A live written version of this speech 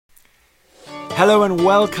Hello and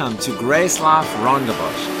welcome to Grace Life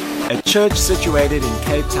Rondebosch, a church situated in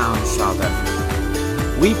Cape Town, South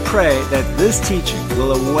Africa. We pray that this teaching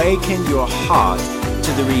will awaken your heart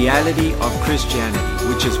to the reality of Christianity,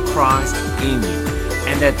 which is Christ in you,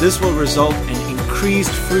 and that this will result in increased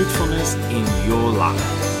fruitfulness in your life.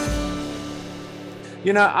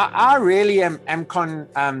 You know, I really am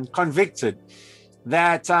convicted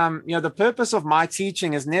that the purpose of my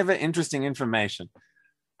teaching is never interesting information.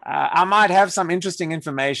 I might have some interesting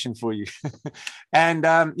information for you, and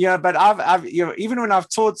but I've even when I've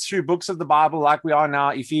taught through books of the Bible, like we are now,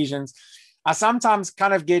 Ephesians, I sometimes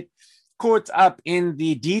kind of get caught up in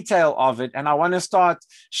the detail of it, and I want to start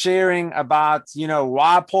sharing about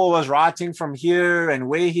why Paul was writing from here and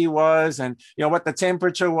where he was, and what the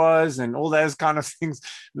temperature was, and all those kind of things.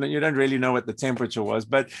 You don't really know what the temperature was,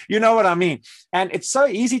 but you know what I mean. And it's so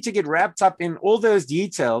easy to get wrapped up in all those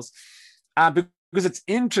details because it's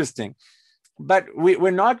interesting, but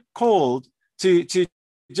we're not called to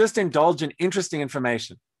just indulge in interesting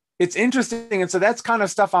information. It's interesting, and so that's kind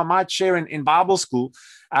of stuff I might share in Bible school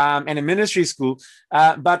and in ministry school.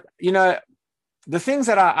 But the things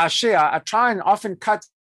that I share, I try and often cut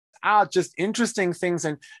out just interesting things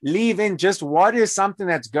and leave in just what is something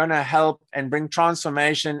that's going to help and bring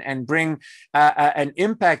transformation and bring an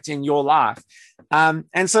impact in your life.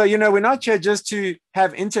 And so, we're not here just to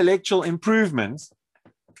have intellectual improvements,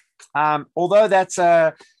 although that's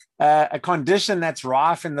a condition that's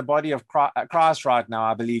rife in the body of Christ right now,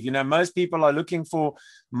 I believe. Most people are looking for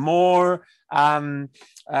more, they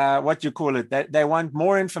want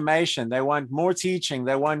more information, they want more teaching,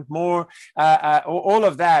 they want more, all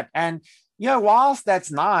of that. And, whilst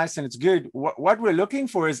that's nice and it's good, what we're looking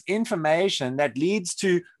for is information that leads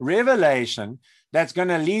to revelation that's going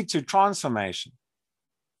to lead to transformation.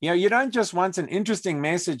 You don't just want an interesting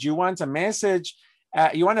message, you want a message.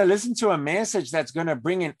 You want to listen to a message that's going to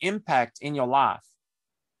bring an impact in your life,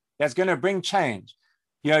 that's going to bring change,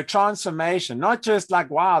 transformation, not just like,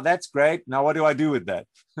 wow, that's great. Now, what do I do with that?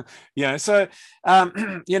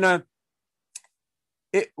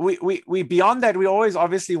 We beyond that, we always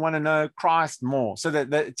obviously want to know Christ more. So that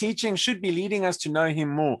the teaching should be leading us to know him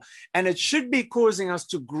more. And it should be causing us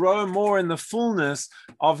to grow more in the fullness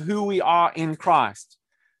of who we are in Christ.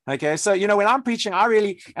 Okay, so, when I'm preaching,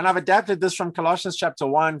 and I've adapted this from Colossians chapter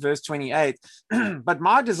 1, verse 28, but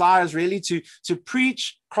my desire is really to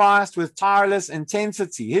preach Christ with tireless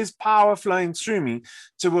intensity, his power flowing through me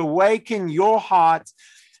to awaken your heart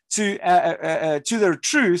to the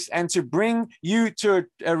truth and to bring you to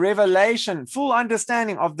a revelation, full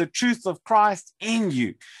understanding of the truth of Christ in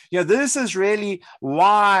you. This is really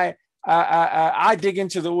why I dig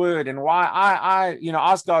into the word, and why I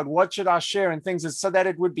ask God, what should I share and things, is so that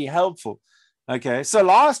it would be helpful. Okay. So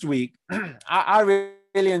last week, I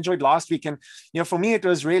really enjoyed last week. And, for me, it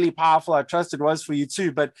was really powerful. I trust it was for you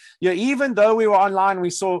too. But, even though we were online, we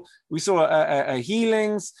saw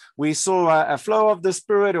healings, we saw a flow of the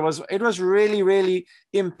Spirit. It was really, really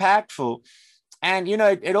impactful. And,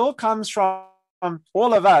 it all comes from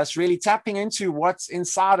all of us really tapping into what's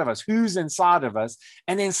inside of us, who's inside of us,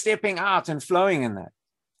 and then stepping out and flowing in that.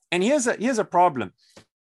 And here's a problem,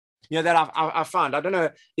 that I found. I don't know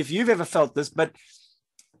if you've ever felt this, but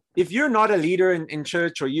if you're not a leader in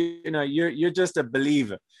church, or you're just a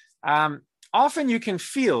believer, often you can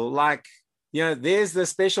feel like there's this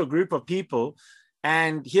special group of people,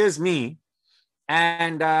 and here's me,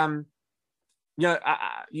 and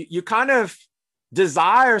you kind of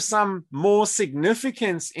desire some more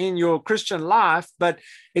significance in your Christian life, but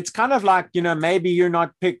it's kind of like, maybe you're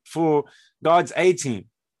not picked for God's A team,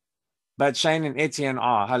 but Shane and Etienne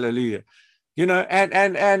are. Hallelujah. We kind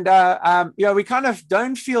of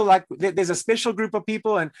don't feel like there's a special group of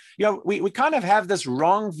people, and we kind of have this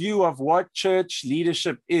wrong view of what church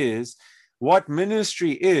leadership is, what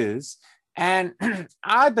ministry is. And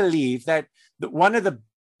I believe that one of the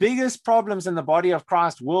biggest problems in the body of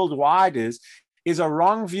Christ worldwide is a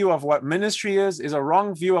wrong view of what ministry is a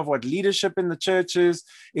wrong view of what leadership in the church is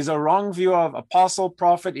a wrong view of apostle,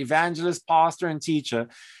 prophet, evangelist, pastor, and teacher.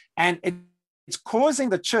 And it's causing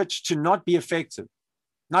the church to not be effective.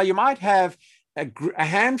 Now, you might have a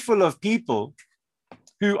handful of people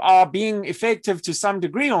who are being effective to some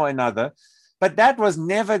degree or another, but that was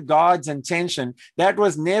never God's intention. That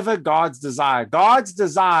was never God's desire. God's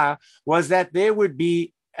desire was that there would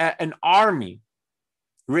be an army,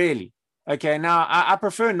 really. Okay, now I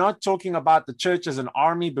prefer not talking about the church as an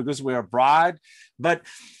army because we're a bride, but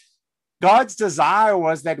God's desire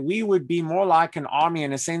was that we would be more like an army,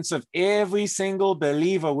 in a sense of every single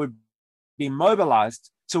believer would be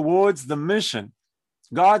mobilized towards the mission,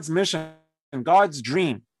 God's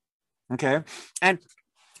dream. Okay. And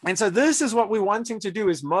so this is what we're wanting to do,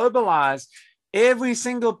 is mobilize every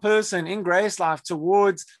single person in Grace Life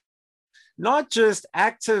towards not just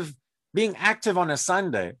being active on a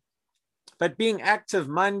Sunday, but being active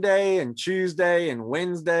Monday and Tuesday and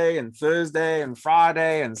Wednesday and Thursday and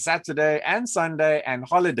Friday and Saturday and Sunday and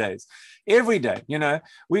holidays every day.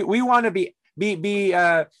 We want to be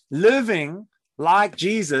living like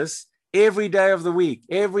Jesus every day of the week,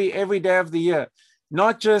 every day of the year,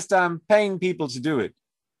 not just paying people to do it.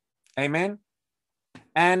 Amen.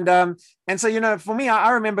 And so, for me,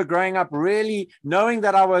 I remember growing up really knowing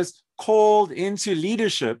that I was called into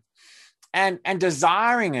leadership and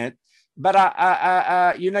desiring it.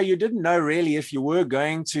 But you didn't know really if you were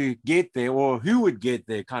going to get there or who would get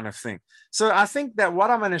there, kind of thing. So I think that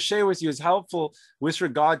what I'm going to share with you is helpful with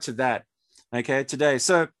regard to that. Okay, today.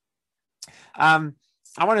 So I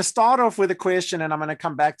want to start off with a question, and I'm going to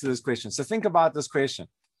come back to this question. So think about this question.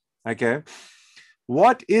 Okay.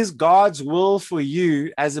 What is God's will for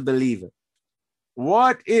you as a believer?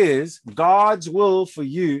 What is God's will for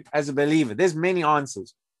you as a believer? There's many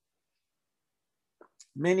answers.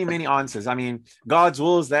 Many answers. I mean, God's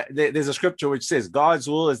will is that there's a scripture which says God's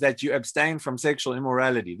will is that you abstain from sexual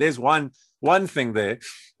immorality. There's one thing there.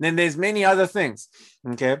 Then there's many other things.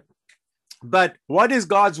 Okay. But what is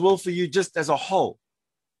God's will for you just as a whole?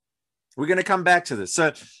 We're going to come back to this.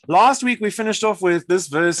 So last week we finished off with this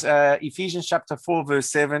verse, Ephesians chapter 4,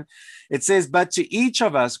 verse 7. It says, but to each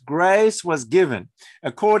of us grace was given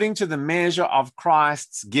according to the measure of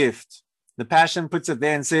Christ's gift. The Passion puts it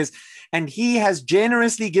there and says, and he has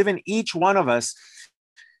generously given each one of us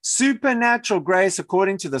supernatural grace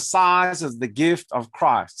according to the size of the gift of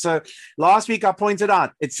Christ. So last week I pointed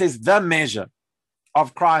out, it says the measure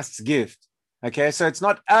of Christ's gift. Okay, so it's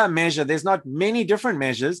not a measure. There's not many different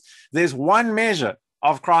measures. There's one measure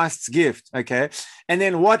of Christ's gift. Okay, and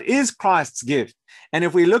then what is Christ's gift? And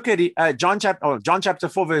if we look at John chapter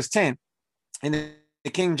 4, verse 10, in the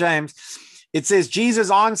King James, it says,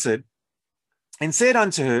 Jesus answered and said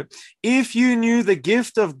unto her, if you knew the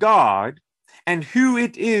gift of God and who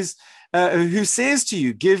it is who says to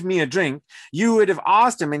you, give me a drink, you would have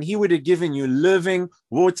asked him and he would have given you living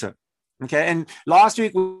water. Okay, and last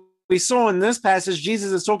week we saw in this passage,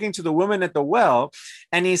 Jesus is talking to the woman at the well,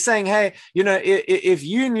 and he's saying, hey, if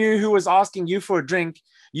you knew who was asking you for a drink,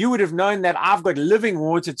 you would have known that I've got living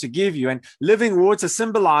water to give you. And living water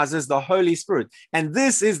symbolizes the Holy Spirit. And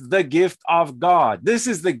this is the gift of God. This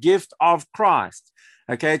is the gift of Christ.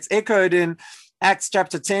 Okay, it's echoed in Acts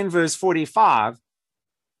chapter 10, verse 45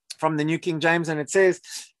 from the New King James. And it says,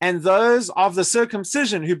 and those of the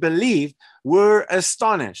circumcision who believed were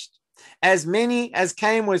astonished, as many as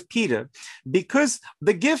came with Peter, because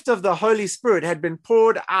the gift of the Holy Spirit had been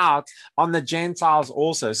poured out on the Gentiles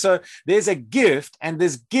also. So there's a gift, and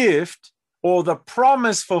this gift, or the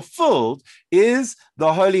promise fulfilled, is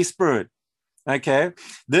the Holy Spirit. Okay,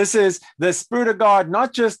 this is the Spirit of God,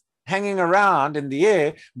 not just hanging around in the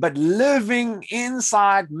air, but living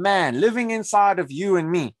inside man, living inside of you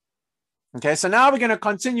and me. Okay, so now we're going to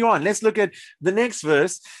continue on. Let's look at the next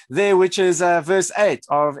verse there, which is verse 8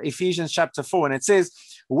 of Ephesians chapter 4. And it says,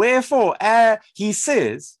 wherefore, he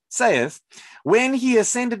saith, when he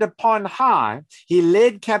ascended upon high, he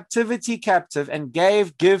led captivity captive and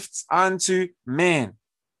gave gifts unto men.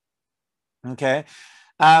 Okay,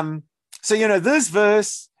 so, this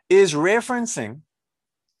verse is referencing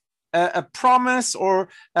a promise or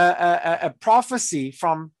a prophecy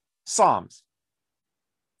from Psalms.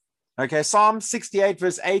 Okay, Psalm 68,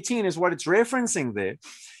 verse 18 is what it's referencing there.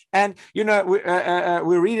 And,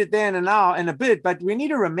 we read it then and now in a bit, but we need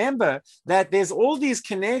to remember that there's all these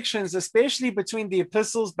connections, especially between the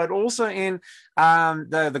epistles, but also in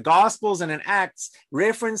the Gospels and in Acts,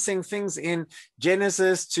 referencing things in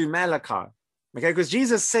Genesis to Malachi. Okay, because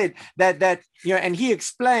Jesus said that and he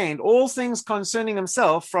explained all things concerning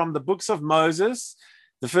himself from the books of Moses,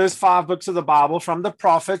 the first 5 books of the Bible, from the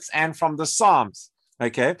prophets, and from the Psalms.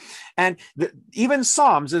 Okay, and even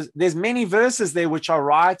Psalms, there's many verses there which are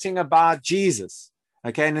writing about Jesus.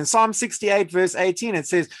 Okay, and in Psalm 68, verse 18, it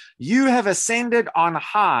says, you have ascended on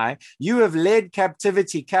high, you have led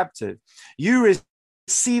captivity captive, you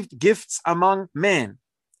received gifts among men,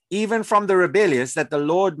 even from the rebellious, that the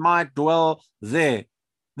Lord might dwell there.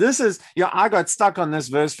 This is, I got stuck on this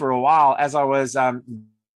verse for a while as I was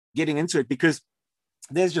getting into it, because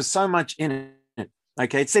there's just so much in it.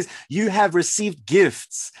 Okay, it says, you have received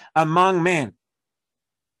gifts among men.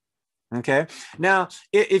 Okay, now,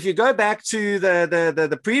 if you go back to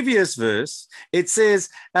the previous verse, it says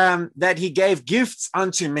that he gave gifts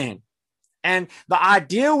unto men. And the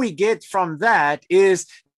idea we get from that is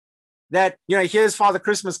that, here's Father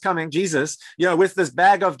Christmas coming, Jesus, with this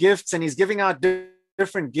bag of gifts, and he's giving out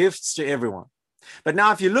different gifts to everyone. But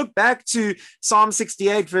now, if you look back to Psalm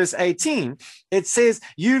 68, verse 18, it says,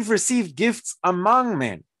 you've received gifts among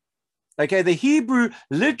men. Okay, the Hebrew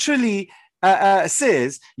literally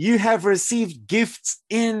says, you have received gifts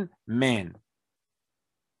in men.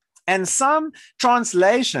 And some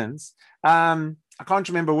translations, I can't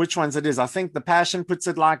remember which ones it is. I think the Passion puts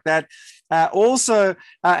it like that. Also,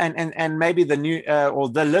 and maybe the New or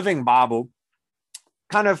the Living Bible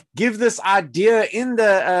kind of give this idea in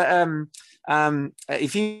the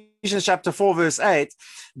Ephesians chapter 4, verse 8,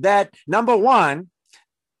 that number one,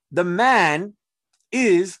 the man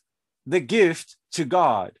is the gift to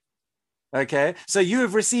God. Okay, so you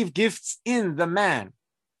have received gifts in the man.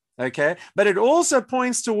 Okay, but it also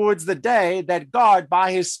points towards the day that God,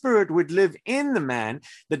 by his Spirit, would live in the man,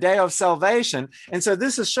 the day of salvation. And so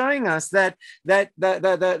this is showing us that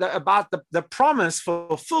about the promise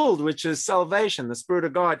fulfilled, which is salvation, the Spirit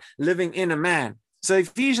of God living in a man. So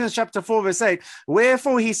Ephesians chapter 4, verse 8,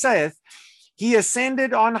 wherefore he saith, he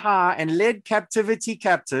ascended on high and led captivity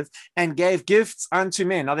captive and gave gifts unto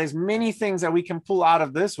men. Now, there's many things that we can pull out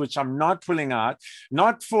of this, which I'm not pulling out,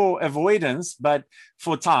 not for avoidance, but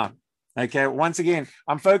for time. Okay, once again,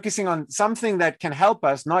 I'm focusing on something that can help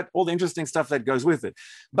us, not all the interesting stuff that goes with it.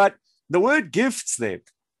 But the word gifts there,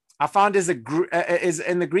 I found is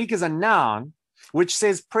in the Greek is a noun, which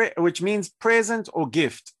says which means present or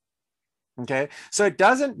gift. Okay, so it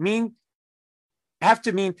doesn't have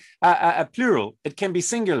to mean a plural. It can be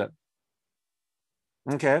singular.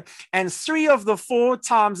 Okay, and 3 of the 4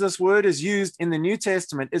 times this word is used in the New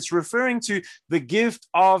Testament, it's referring to the gift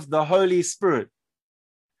of the Holy Spirit.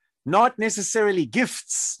 Not necessarily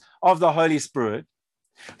gifts of the Holy Spirit,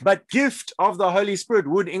 but gift of the Holy Spirit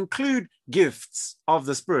would include gifts of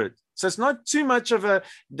the Spirit. So it's not too much of a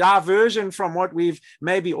diversion from what we've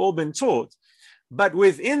maybe all been taught. But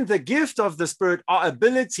within the gift of the Spirit are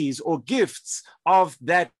abilities or gifts of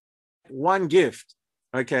that one gift.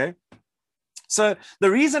 Okay. So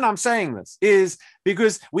the reason I'm saying this is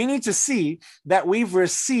because we need to see that we've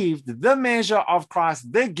received the measure of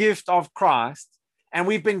Christ, the gift of Christ, and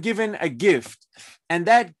we've been given a gift. And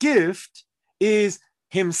that gift is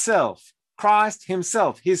himself, Christ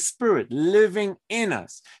himself, his Spirit living in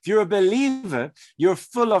us. If you're a believer, you're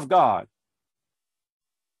full of God.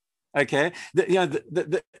 Okay,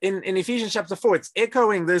 in Ephesians chapter 4, it's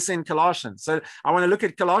echoing this in Colossians. So I want to look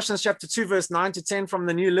at Colossians chapter 2, verse 9 to 10 from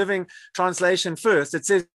the New Living Translation first. It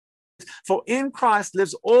says, for in Christ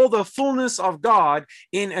lives all the fullness of God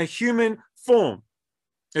in a human form,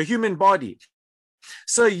 a human body.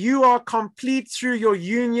 So you are complete through your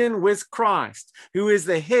union with Christ, who is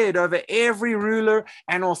the head over every ruler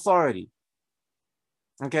and authority.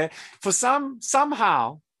 Okay, for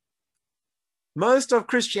somehow, most of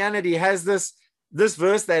Christianity has this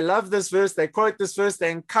verse. They love this verse. They quote this verse. They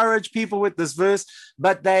encourage people with this verse.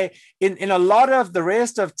 But they, in a lot of the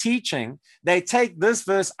rest of teaching, they take this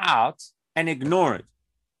verse out and ignore it.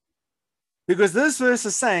 Because this verse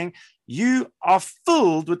is saying you are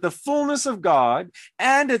filled with the fullness of God,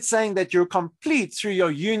 and it's saying that you're complete through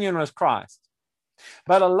your union with Christ.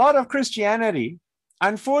 But a lot of Christianity,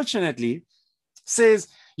 unfortunately, says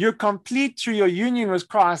you're complete through your union with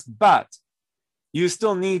Christ, but you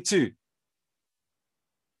still need to.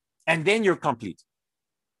 And then you're complete.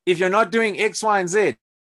 If you're not doing X, Y, and Z,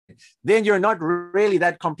 then you're not really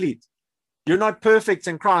that complete. You're not perfect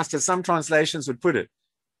in Christ, as some translations would put it.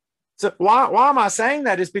 So why am I saying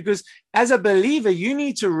that? Is because as a believer, you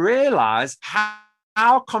need to realize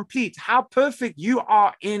how complete, how perfect you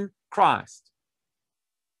are in Christ.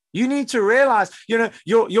 You need to realize,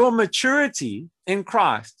 your maturity in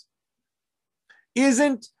Christ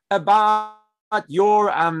isn't about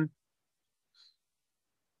you're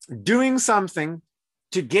doing something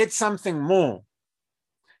to get something more.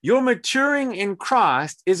 Your maturing in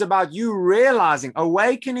Christ is about you realizing,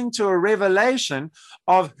 awakening to a revelation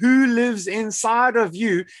of who lives inside of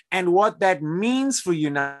you and what that means for you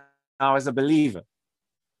now as a believer.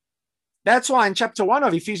 That's why in chapter 1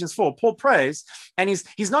 of Ephesians 4, Paul prays, and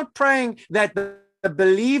he's not praying that the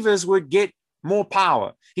believers would get more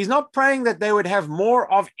power. He's not praying that they would have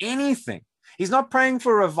more of anything. He's not praying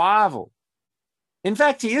for revival. In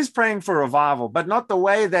fact, he is praying for revival, but not the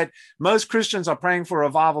way that most Christians are praying for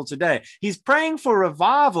revival today. He's praying for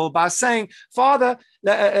revival by saying, Father,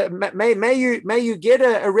 may you get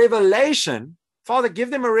a revelation. Father,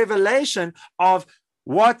 give them a revelation of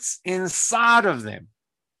what's inside of them.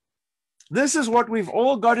 This is what we've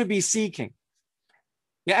all got to be seeking.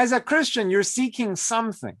 Yeah, as a Christian, you're seeking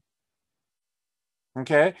something.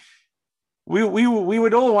 Okay? We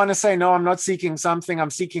would all want to say, no, I'm not seeking something, I'm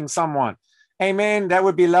seeking someone. Amen. That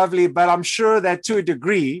would be lovely. But I'm sure that to a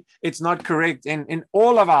degree, it's not correct in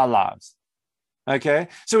all of our lives. Okay.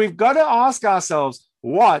 So we've got to ask ourselves,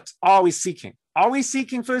 what are we seeking? Are we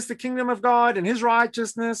seeking first the kingdom of God and his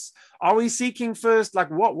righteousness? Are we seeking first, like,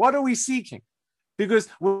 what are we seeking? Because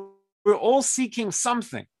we're all seeking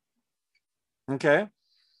something. Okay.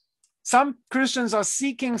 Some Christians are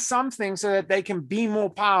seeking something so that they can be more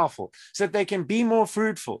powerful, so that they can be more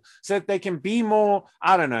fruitful, so that they can be more,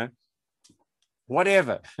 I don't know,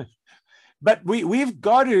 whatever. But we've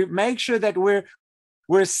got to make sure that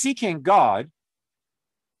we're seeking God,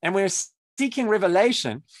 and we're seeking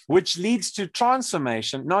revelation, which leads to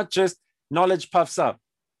transformation, not just knowledge puffs up.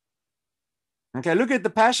 Okay, look at the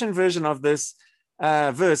Passion version of this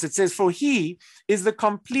verse. It says, for he is the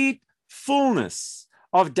complete fullness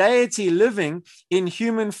of deity living in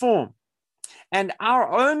human form, and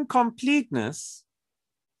our own completeness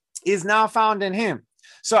is now found in him.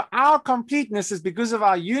 So our completeness is because of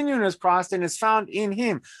our union with Christ and is found in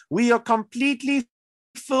him. We are completely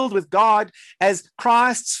filled with God as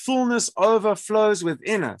Christ's fullness overflows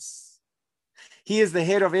within us. He is the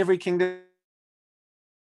head of every kingdom.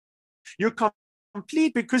 You're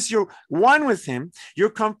complete because you're one with him. You're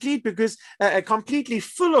complete because completely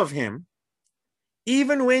full of him,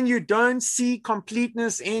 even when you don't see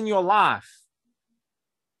completeness in your life.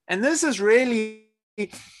 And this is really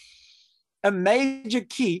a major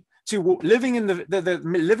key to living in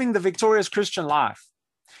living the victorious Christian life.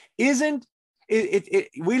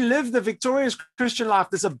 We live the victorious Christian life,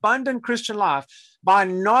 this abundant Christian life, by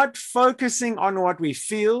not focusing on what we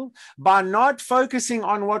feel, by not focusing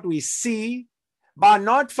on what we see, by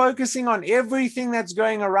not focusing on everything that's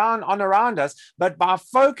going around us, but by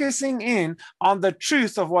focusing in on the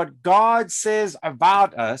truth of what God says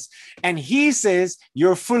about us. And he says,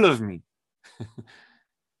 you're full of me.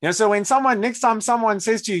 So when next time someone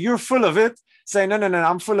says to you, you're full of it, say, no,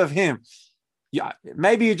 I'm full of him. Yeah,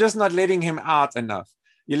 maybe you're just not letting him out enough.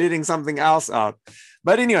 You're letting something else out.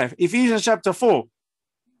 But anyway, Ephesians chapter 4.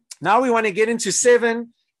 Now we want to get into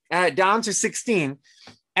 7 down to 16.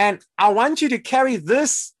 And I want you to carry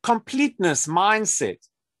this completeness mindset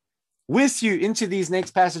with you into these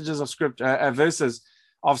next passages of scripture, verses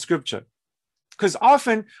of scripture. Because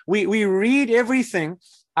often we read everything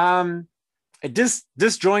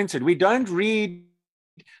disjointed. We don't read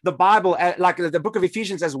the Bible like the book of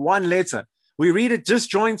Ephesians as one letter. We read it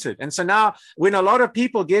disjointed. And so now when a lot of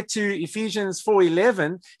people get to Ephesians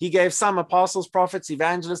 4:11, he gave some apostles, prophets,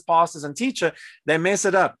 evangelists, pastors, and teacher, they mess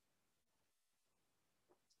it up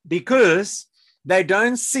because they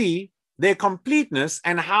don't see their completeness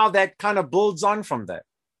and how that kind of builds on from that.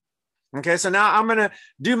 Okay, so now I'm going to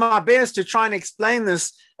do my best to try and explain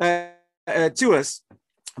this to us.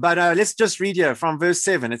 But let's just read here from verse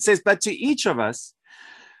 7. It says, but to each one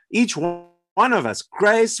of us,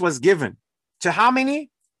 grace was given. To how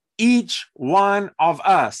many? Each one of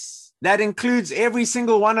us. That includes every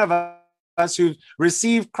single one of us who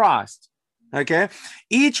received Christ. Okay.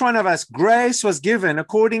 Each one of us, grace was given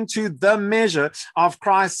according to the measure of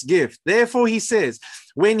Christ's gift. Therefore, he says,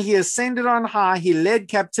 when he ascended on high, he led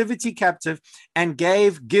captivity captive and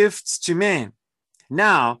gave gifts to men.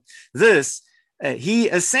 Now, he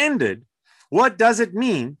ascended. What does it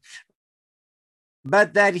mean?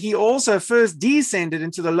 But that he also first descended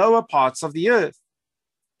into the lower parts of the earth.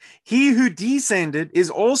 He who descended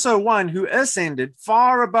is also one who ascended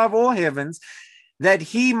far above all heavens, that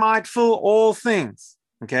he might fill all things.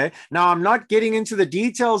 Okay. Now, I'm not getting into the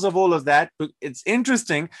details of all of that. It's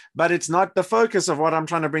interesting, but it's not the focus of what I'm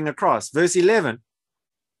trying to bring across. Verse 11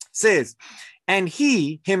 says, and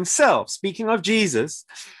he himself, speaking of Jesus,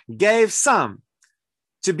 gave some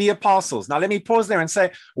to be apostles. Now, let me pause there and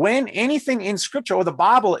say, when anything in scripture or the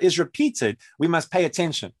Bible is repeated, we must pay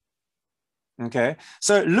attention. Okay.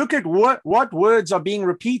 So look at what words are being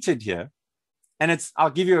repeated here. And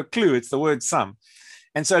I'll give you a clue. It's the word some.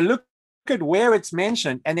 And so look at where it's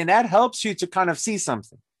mentioned. And then that helps you to kind of see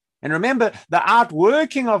something. And remember, the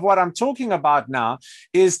outworking of what I'm talking about now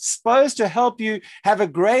is supposed to help you have a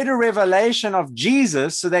greater revelation of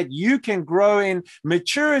Jesus so that you can grow in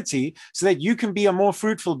maturity, so that you can be a more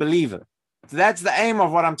fruitful believer. So that's the aim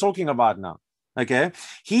of what I'm talking about now. Okay.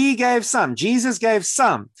 He gave some, Jesus gave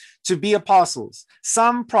some to be apostles,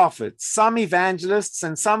 some prophets, some evangelists,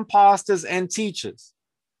 and some pastors and teachers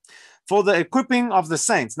for the equipping of the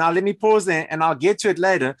saints. Now, let me pause there and I'll get to it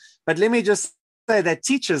later, but let me just say that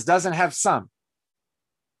teachers doesn't have some.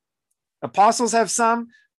 Apostles have some,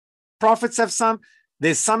 prophets have some,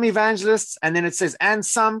 There's some evangelists, and then it says, and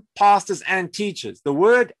some pastors and teachers. The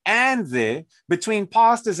word and there between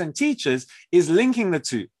pastors and teachers is linking the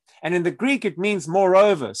two. And in the Greek, it means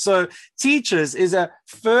moreover. So teachers is a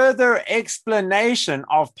further explanation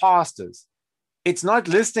of pastors. It's not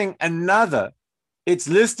listing another. It's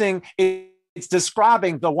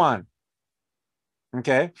describing the one.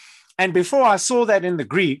 Okay. And before I saw that in the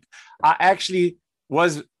Greek, I actually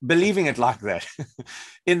was believing it like that,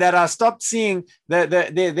 in that I stopped seeing that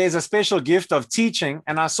there's a special gift of teaching.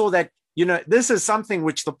 And I saw that, this is something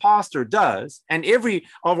which the pastor does, and every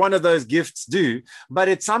one of those gifts do, but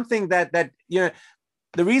it's something that the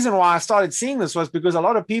reason why I started seeing this was because a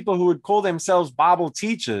lot of people who would call themselves Bible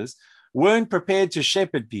teachers weren't prepared to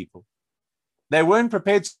shepherd people. They weren't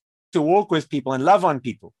prepared to walk with people and love on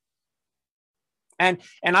people. And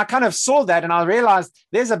I kind of saw that, and I realized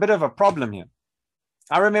there's a bit of a problem here.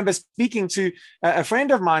 I remember speaking to a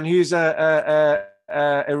friend of mine who's a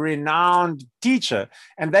renowned teacher,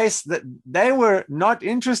 and they were not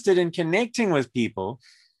interested in connecting with people,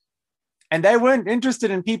 and they weren't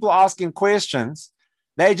interested in people asking questions.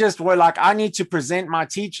 They just were like, I need to present my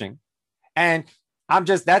teaching, and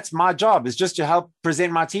that's my job, is just to help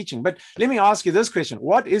present my teaching. But let me ask you this question.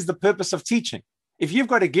 What is the purpose of teaching? If you've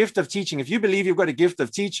got a gift of teaching, if you believe you've got a gift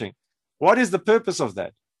of teaching, what is the purpose of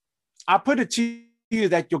that? I put it to you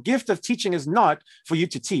that your gift of teaching is not for you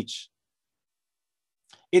to teach.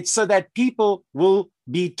 It's so that people will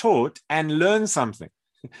be taught and learn something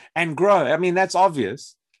and grow. I mean, that's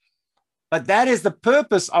obvious, but that is the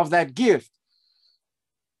purpose of that gift.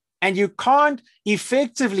 And you can't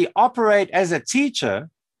effectively operate as a teacher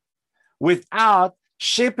without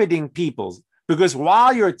shepherding people, because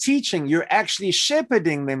while you're teaching, you're actually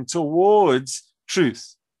shepherding them towards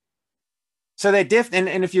truth. So they're different.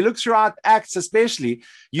 And if you look throughout Acts especially,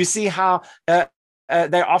 you see how they're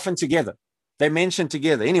often together. They mentioned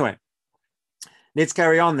together. Anyway, let's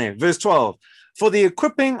carry on there. Verse 12, for the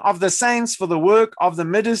equipping of the saints for the work of the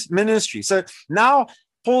ministry. So now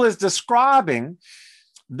Paul is describing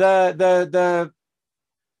what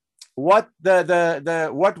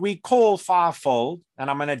we call fivefold, and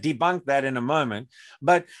I'm going to debunk that in a moment,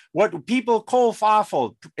 but what people call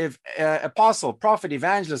fivefold, apostle, prophet,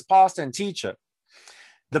 evangelist, pastor, and teacher.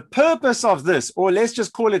 The purpose of this, or let's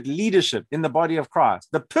just call it leadership in the body of Christ,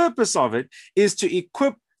 the purpose of it is to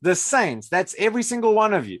equip the saints. That's every single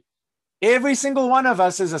one of you. Every single one of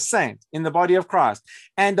us is a saint in the body of Christ.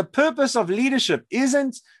 And the purpose of leadership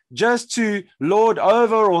isn't just to lord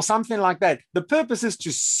over or something like that. The purpose is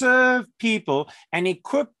to serve people and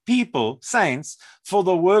equip people, saints, for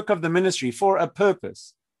the work of the ministry, for a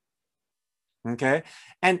purpose. Okay?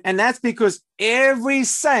 And that's because every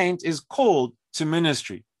saint is called to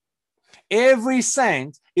ministry. Every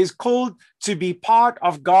saint is called to be part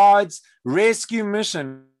of God's rescue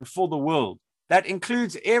mission for the world. That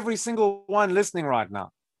includes every single one listening right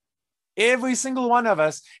now. Every single one of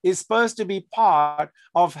us is supposed to be part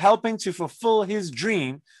of helping to fulfill his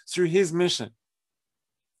dream through his mission.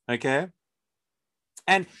 Okay?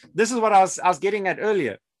 And this is what I was getting at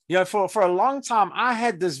earlier. For a long time, I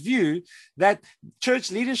had this view that church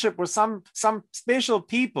leadership was some special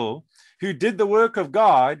people who did the work of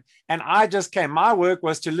God, and I just came. My work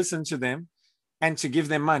was to listen to them and to give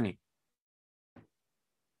them money.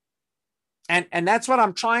 And that's what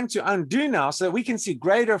I'm trying to undo now, so that we can see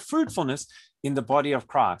greater fruitfulness in the body of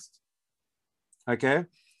Christ. Okay?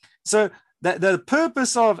 So the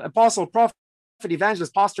purpose of apostle, prophet,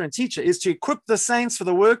 evangelist, pastor, and teacher is to equip the saints for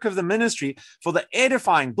the work of the ministry, for the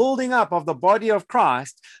edifying, building up of the body of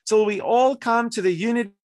Christ, till we all come to the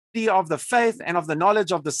unity of the faith and of the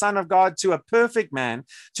knowledge of the Son of God, to a perfect man,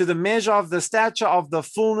 to the measure of the stature of the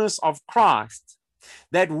fullness of Christ,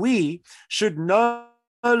 that we should no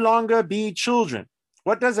longer be children.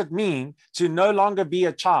 What does it mean to no longer be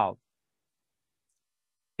a child?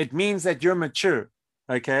 It means that you're mature.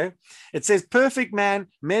 Okay. It says perfect man,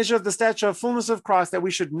 measure of the stature of fullness of Christ, that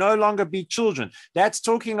we should no longer be children. That's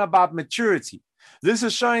talking about maturity. This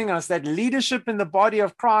is showing us that leadership in the body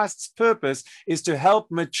of Christ's purpose is to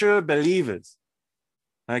help mature believers.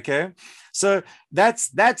 Okay. So that's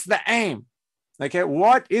the aim. Okay.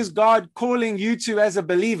 What is God calling you to as a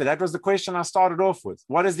believer? That was the question I started off with.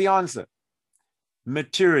 What is the answer?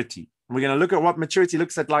 Maturity. We're going to look at what maturity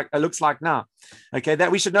looks like now. Okay,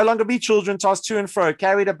 that we should no longer be children tossed to and fro,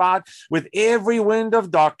 carried about with every wind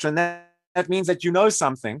of doctrine. That means that you know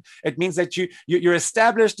something. It means that you're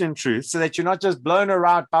established in truth, so that you're not just blown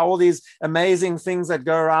around by all these amazing things that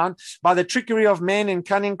go around, by the trickery of men and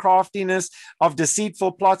cunning craftiness of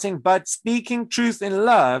deceitful plotting, but speaking truth in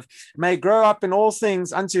love may grow up in all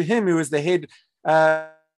things unto him who is the head,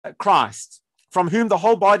 Christ. from whom the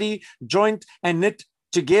whole body, joint and knit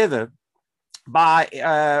together by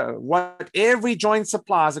what every joint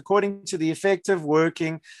supplies, according to the effective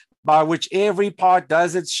working by which every part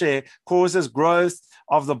does its share, causes growth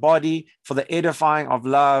of the body for the edifying of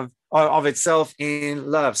love, of itself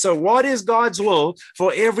in love. So what is God's will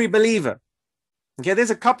for every believer? Okay,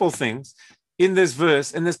 there's a couple things in this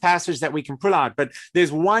verse, in this passage that we can pull out, but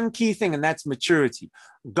there's one key thing, and that's maturity.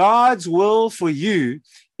 God's will for you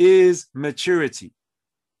is maturity.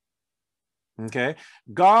 Okay,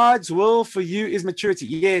 God's will for you is maturity.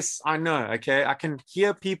 Yes, I know. Okay, I can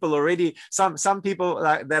hear people already. Some people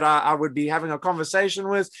that I would be having a conversation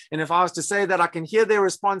with, and if I was to say that, I can hear their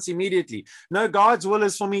response immediately. No, God's will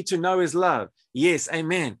is for me to know His love. Yes,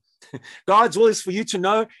 amen. God's will is for you to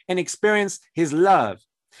know and experience His love.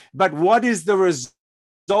 But what is the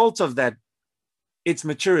result of that? It's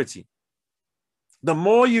maturity. The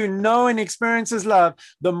more you know and experience His love,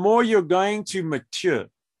 the more you're going to mature.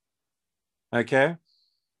 Okay.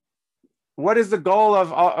 What is the goal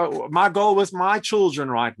of my goal with my children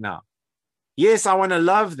right now? Yes, I want to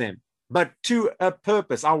love them, but to a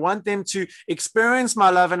purpose. I want them to experience my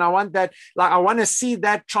love, and I want that, like, I want to see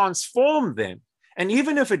that transform them. And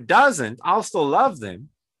even if it doesn't, I'll still love them.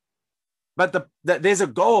 But there's a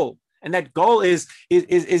goal, and that goal is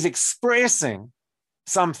expressing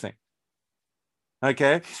something.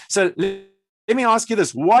 Okay. So let me ask you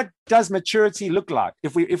this. What does maturity look like?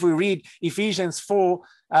 If we read Ephesians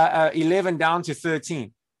 4:11 down to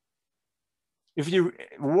 13.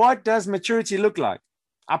 What does maturity look like?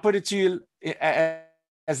 I'll put it to you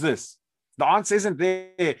as this. The answer isn't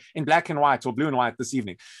there in black and white or blue and white this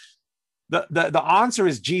evening. The answer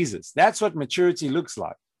is Jesus. That's what maturity looks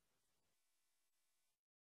like.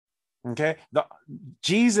 Okay?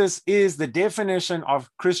 Jesus is the definition of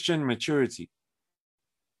Christian maturity.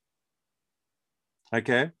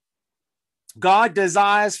 Okay? God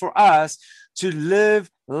desires for us to live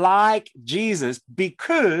like Jesus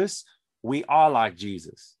because we are like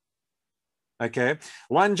Jesus. Okay?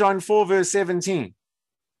 1 John 4 verse 17.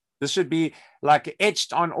 This should be like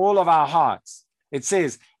etched on all of our hearts. It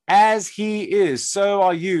says, as He is, so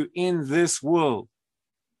are you in this world.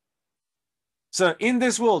 So in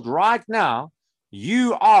this world right now,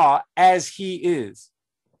 you are as He is.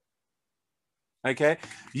 Okay,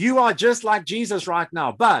 you are just like Jesus right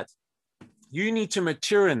now, but you need to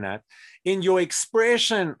mature in that, in your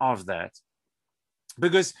expression of that,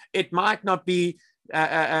 because it might not be,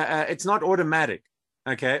 it's not automatic.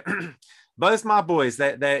 Okay, both my boys,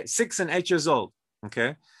 they're 6 and 8 years old.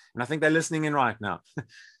 Okay, and I think they're listening in right now.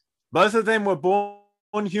 Both of them were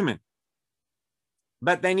born human,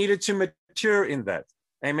 but they needed to mature in that.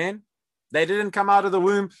 Amen. They didn't come out of the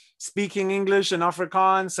womb speaking English and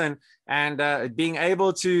Afrikaans and being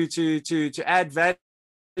able to add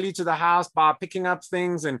value to the house by picking up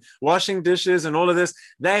things and washing dishes and all of this.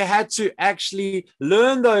 They had to actually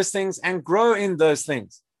learn those things and grow in those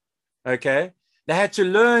things. Okay? They had to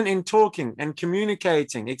learn in talking and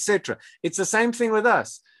communicating, etc. It's the same thing with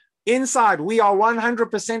us. Inside, we are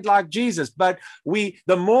 100% like Jesus, but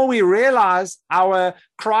the more we realize our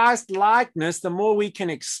Christ likeness, the more we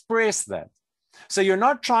can express that. So you're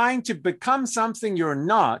not trying to become something you're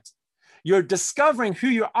not. You're discovering who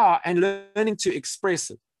you are and learning to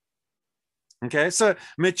express it. Okay, so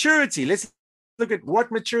maturity, let's look at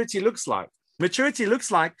what maturity looks like. Maturity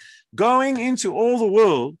looks like going into all the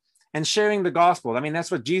world and sharing the gospel. I mean,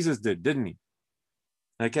 that's what Jesus did, didn't He?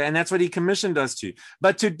 Okay, and that's what He commissioned us to.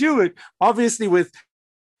 But to do it, obviously, with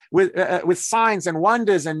signs and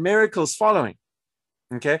wonders and miracles following.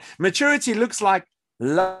 Okay, maturity looks like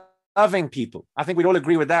loving people. I think we'd all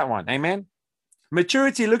agree with that one. Amen.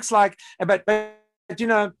 Maturity looks like, but you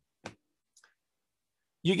know,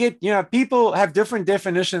 people have different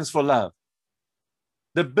definitions for love.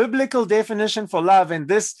 The biblical definition for love in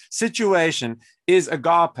this situation is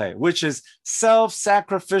agape, which is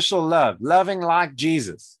self-sacrificial love, loving like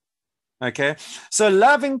Jesus. Okay, so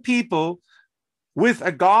loving people with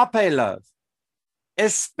agape love,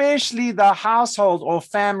 especially the household or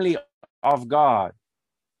family of God.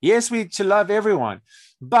 Yes, we're to love everyone,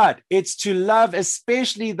 but it's to love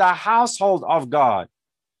especially the household of God.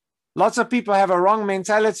 Lots of people have a wrong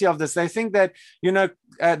mentality of this. They think that,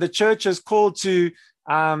 the church is called to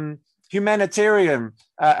humanitarian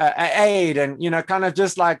aid and, kind of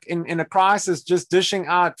just like in a crisis, just dishing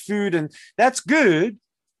out food. And that's good,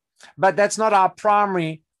 but that's not our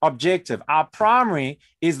primary objective. Our primary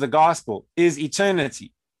is the gospel, is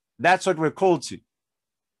eternity. That's what we're called to.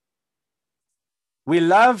 We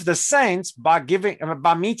love the saints by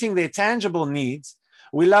meeting their tangible needs.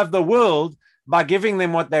 We love the world by giving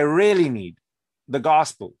them what they really need, the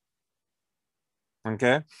gospel.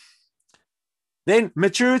 Okay. Then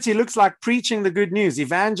maturity looks like preaching the good news,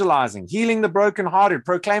 evangelizing, healing the brokenhearted,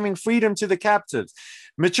 proclaiming freedom to the captives.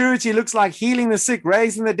 Maturity looks like healing the sick,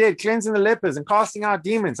 raising the dead, cleansing the lepers, and casting out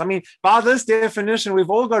demons. I mean, by this definition, we've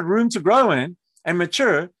all got room to grow in and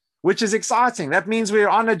mature, which is exciting. That means we're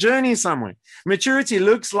on a journey somewhere. Maturity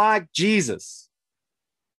looks like Jesus.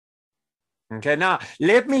 Okay, now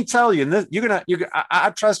let me tell you, and this, I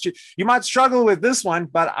trust you. You might struggle with this one,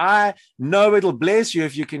 but I know it'll bless you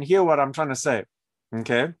if you can hear what I'm trying to say.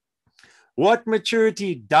 Okay, what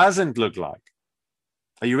maturity doesn't look like.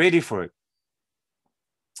 Are you ready for it?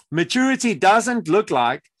 Maturity doesn't look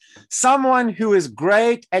like someone who is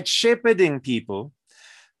great at shepherding people,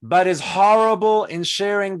 but is horrible in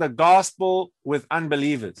sharing the gospel with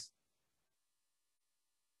unbelievers.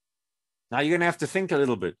 Now you're going to have to think a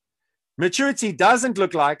little bit. Maturity doesn't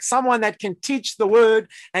look like someone that can teach the word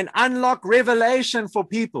and unlock revelation for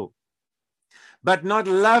people, but not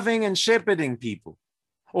loving and shepherding people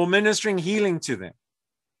or ministering healing to them.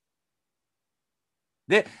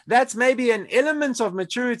 That's maybe an element of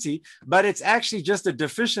maturity, but it's actually just a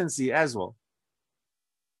deficiency as well.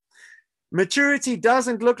 Maturity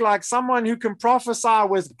doesn't look like someone who can prophesy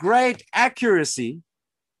with great accuracy,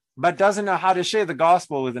 but doesn't know how to share the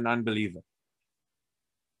gospel with an unbeliever.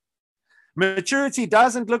 Maturity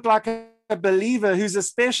doesn't look like a believer who's a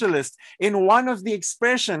specialist in one of the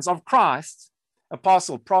expressions of Christ,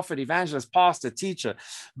 apostle, prophet, evangelist, pastor, teacher,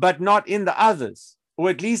 but not in the others, or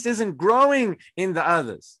at least isn't growing in the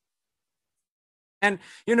others. And,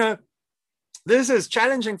 you know, this is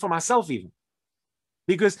challenging for myself even,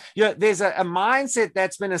 because there's a mindset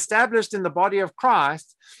that's been established in the body of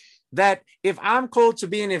Christ that if I'm called to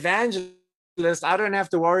be an evangelist, I don't have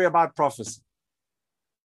to worry about prophecy.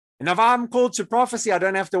 And if I'm called to prophecy, I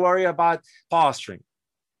don't have to worry about pastoring.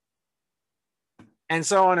 And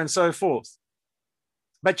so on and so forth.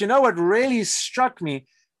 But you know what really struck me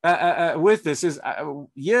with this is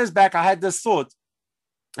years back, I had this thought,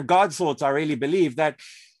 God's thoughts, I really believe, that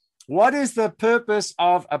what is the purpose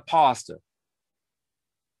of a pastor?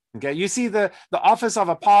 Okay, you see the office of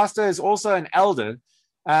a pastor is also an elder.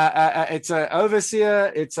 It's an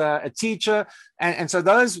overseer, it's a teacher. And so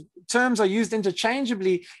those terms are used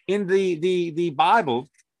interchangeably in the Bible.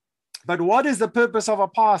 But what is the purpose of a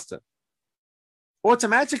pastor?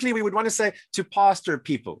 Automatically, we would want to say to pastor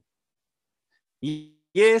people.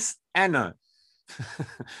 Yes and no.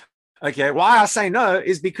 Okay, why I say no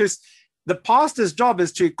is because the pastor's job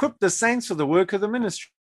is to equip the saints for the work of the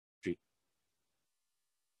ministry.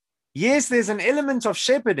 Yes, there's an element of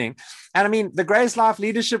shepherding. And I mean, the Grace Life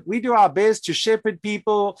leadership, we do our best to shepherd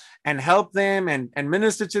people and help them and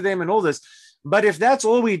minister to them and all this. But if that's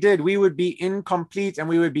all we did, we would be incomplete and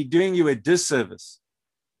we would be doing you a disservice.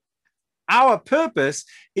 Our purpose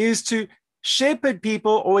is to shepherd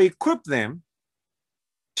people or equip them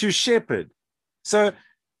to shepherd. So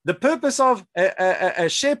the purpose of a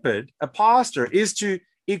shepherd, a pastor, is to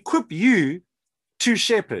equip you to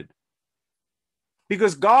shepherd.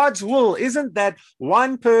 Because God's will isn't that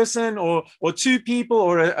one person or two people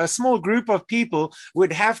or a small group of people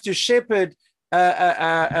would have to shepherd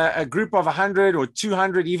a group of 100 or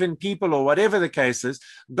 200 even people or whatever the case is.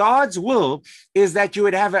 God's will is that you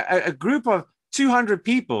would have a group of 200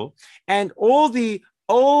 people, and all the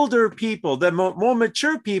older people, the more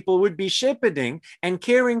mature people, would be shepherding and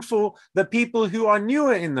caring for the people who are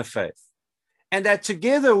newer in the faith. And that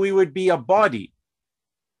together we would be a body.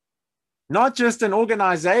 Not just an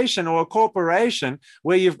organization or a corporation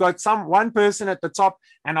where you've got one person at the top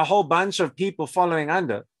and a whole bunch of people following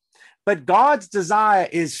under. But God's desire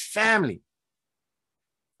is family.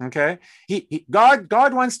 Okay?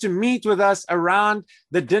 God wants to meet with us around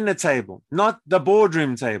the dinner table, not the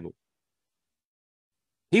boardroom table.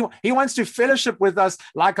 He wants to fellowship with us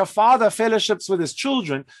like a father fellowships with his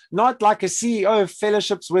children, not like a CEO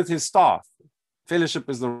fellowships with his staff. Fellowship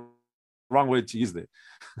is the wrong word to use there.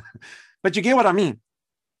 But you get what I mean.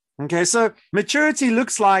 Okay, so maturity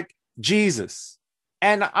looks like Jesus.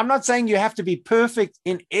 And I'm not saying you have to be perfect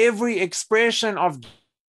in every expression of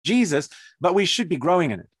Jesus, but we should be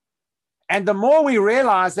growing in it. And the more we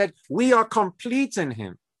realize that we are complete in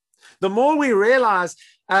him, the more we realize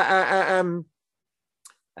how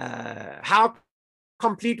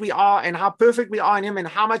complete we are and how perfect we are in him and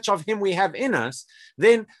how much of him we have in us,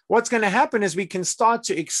 then what's going to happen is we can start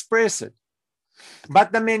to express it.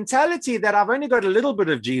 But the mentality that I've only got a little bit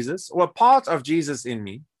of Jesus or a part of Jesus in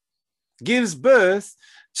me gives birth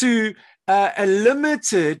to a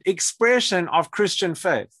limited expression of Christian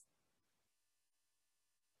faith.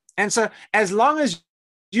 And so as long as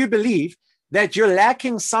you believe that you're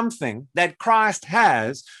lacking something that Christ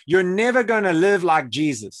has, you're never going to live like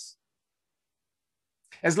Jesus.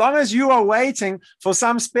 As long as you are waiting for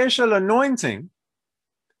some special anointing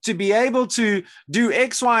to be able to do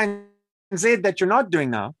X, Y, and Z that you're not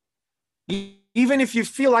doing now, even if you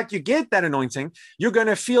feel like you get that anointing, you're going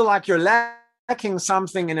to feel like you're lacking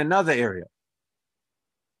something in another area.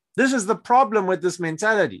 This is the problem with this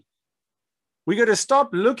mentality. We got to stop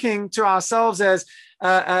looking to ourselves as,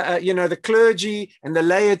 the clergy and the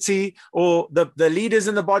laity, or the leaders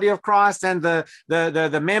in the body of Christ and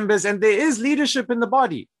the members. And there is leadership in the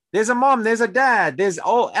body. There's a mom, there's a dad, there's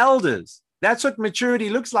all elders. That's what maturity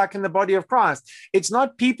looks like in the body of Christ. It's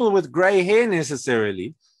not people with gray hair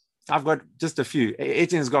necessarily. I've got just a few.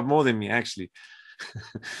 Etienne's got more than me, actually.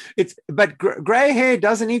 But gray hair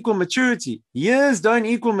doesn't equal maturity. Years don't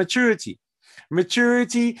equal maturity.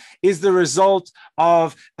 Maturity is the result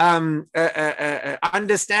of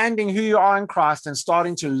understanding who you are in Christ and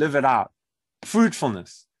starting to live it out.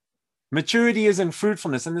 Fruitfulness. Maturity is in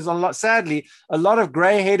fruitfulness. And there's sadly, a lot of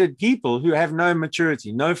gray-headed people who have no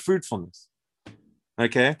maturity, no fruitfulness.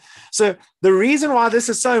 Okay. So the reason why this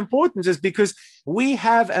is so important is because we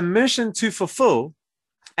have a mission to fulfill,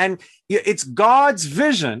 and it's God's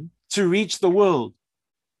vision to reach the world.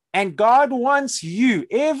 And God wants you,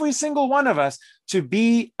 every single one of us, to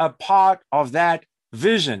be a part of that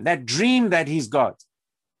vision, that dream that he's got.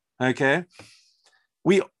 Okay.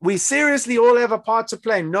 We seriously all have a part to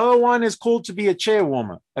play. No one is called to be a chair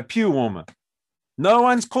warmer, a pew warmer. No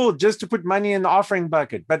one's called just to put money in the offering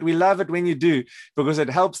bucket, but we love it when you do, because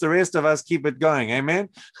it helps the rest of us keep it going. Amen.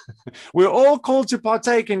 We're all called to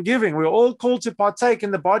partake in giving. We're all called to partake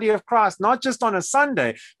in the body of Christ, not just on a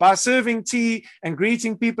Sunday by serving tea and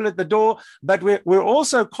greeting people at the door, but we're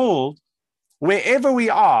also called wherever we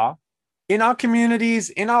are, in our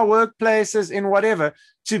communities, in our workplaces, in whatever,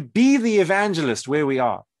 to be the evangelist where we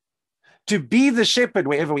are, to be the shepherd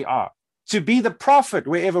wherever we are, to be the prophet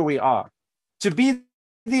wherever we are, to be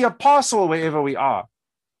the apostle wherever we are,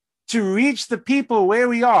 to reach the people where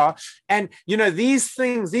we are. And, these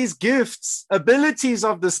things, these gifts, abilities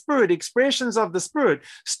of the Spirit, expressions of the Spirit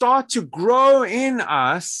start to grow in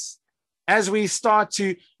us as we start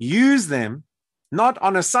to use them, not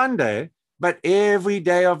on a Sunday, but every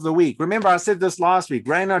day of the week. Remember, I said this last week.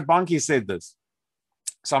 Reinhard Bonnke said this.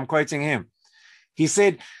 So I'm quoting him. He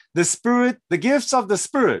said, the gifts of the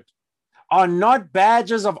Spirit are not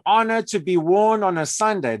badges of honor to be worn on a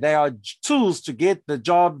Sunday. They are tools to get the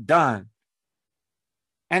job done.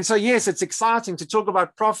 And so, yes, it's exciting to talk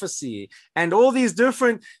about prophecy and all these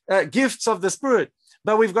different gifts of the Spirit,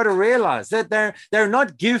 but we've got to realize that they're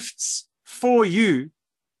not gifts for you.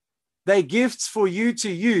 They're gifts for you to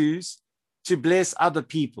use to bless other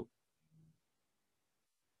people.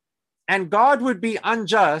 And God would be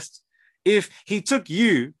unjust if he took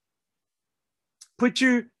you, put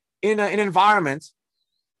you in an environment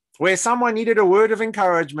where someone needed a word of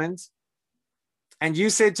encouragement, and you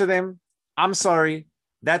said to them, I'm sorry,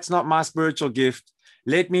 that's not my spiritual gift.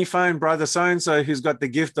 Let me phone brother so-and-so who's got the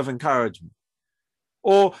gift of encouragement.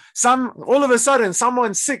 Or all of a sudden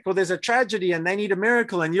someone's sick, or there's a tragedy and they need a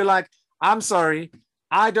miracle, and you're like, I'm sorry,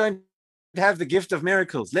 I don't have the gift of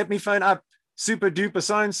miracles. Let me phone up super duper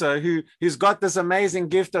so-and-so who's got this amazing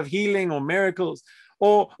gift of healing or miracles.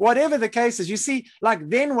 Or whatever the case is. You see, like,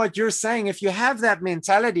 then what you're saying, if you have that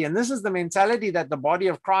mentality, and this is the mentality that the body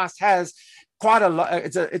of Christ has quite a lot,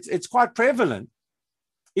 it's quite prevalent.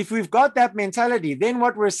 If we've got that mentality, then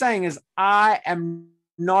what we're saying is, I am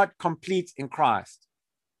not complete in Christ.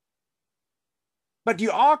 But you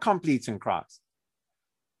are complete in Christ.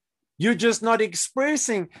 You're just not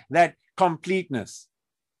expressing that completeness.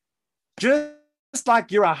 Just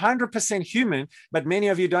like you're 100% human, but many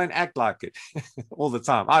of you don't act like it all the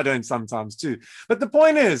time. I don't sometimes too. But the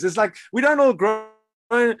point is, it's like we don't all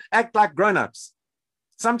act like grown-ups.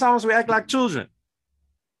 Sometimes we act like children.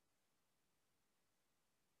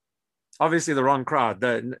 Obviously the wrong crowd.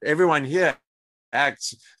 Everyone here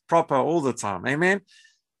acts proper all the time. Amen.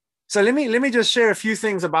 So let me just share a few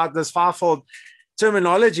things about this fivefold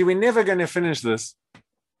terminology. We're never going to finish this.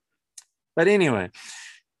 But anyway,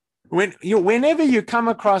 whenever you come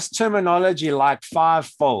across terminology like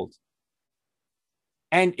fivefold,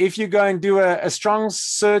 and if you go and do a strong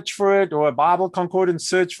search for it, or a Bible concordance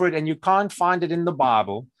search for it, and you can't find it in the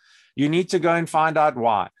Bible, you need to go and find out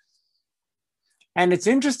why. And it's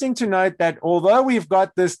interesting to note that although we've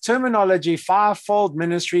got this terminology, fivefold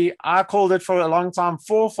ministry, I called it for a long time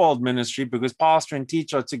fourfold ministry, because pastor and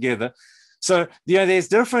teacher are together. So, there's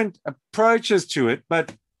different approaches to it,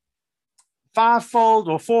 but fivefold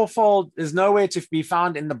or fourfold is nowhere to be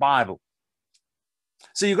found in the Bible.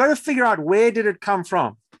 So you got to figure out, where did it come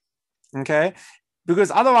from? Okay,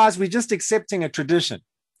 because otherwise we're just accepting a tradition.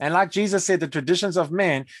 And like Jesus said, the traditions of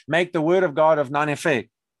men make the word of God of none effect.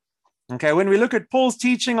 Okay, when we look at Paul's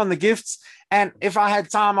teaching on the gifts, and if I had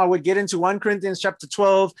time, I would get into 1 Corinthians chapter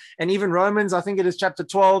 12 and even Romans, I think it is chapter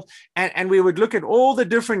 12, and we would look at all the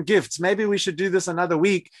different gifts. Maybe we should do this another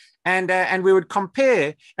week, and we would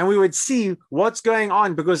compare and we would see what's going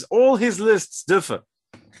on, because all his lists differ.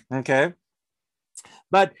 Okay,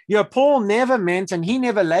 but Paul never meant, and he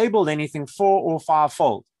never labeled anything 4 or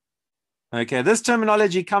 5-fold. Okay, this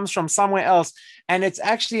terminology comes from somewhere else, and it's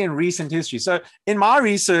actually in recent history. So in my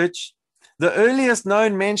research, the earliest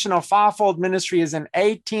known mention of 5-fold ministry is in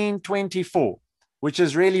 1824, which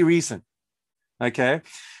is really recent. Okay,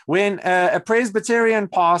 when a Presbyterian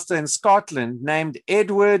pastor in Scotland named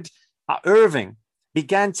Edward Irving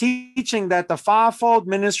began teaching that the 5-fold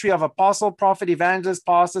ministry of apostle, prophet, evangelist,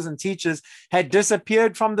 pastors, and teachers had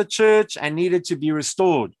disappeared from the church and needed to be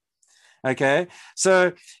restored. Okay,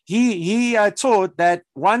 so he taught that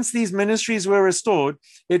once these ministries were restored,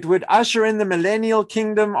 it would usher in the millennial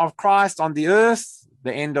kingdom of Christ on the earth,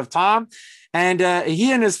 the end of time. And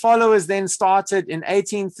he and his followers then started in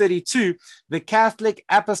 1832 the Catholic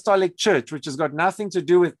Apostolic Church, which has got nothing to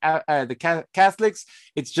do with the Catholics.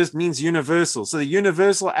 It just means universal. So the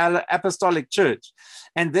Universal Apostolic Church.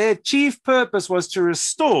 And their chief purpose was to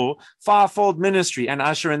restore 5-fold ministry and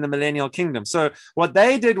usher in the millennial kingdom. So what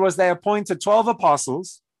they did was they appointed 12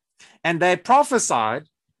 apostles, and they prophesied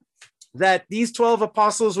that these 12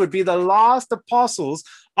 apostles would be the last apostles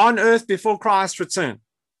on earth before Christ's return.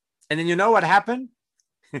 And then you know what happened?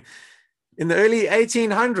 In the early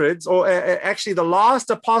 1800s, or actually the last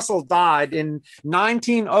apostle died in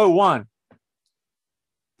 1901.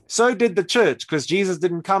 So did the church, because Jesus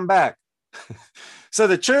didn't come back. So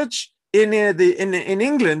the church in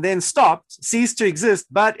England then ceased to exist,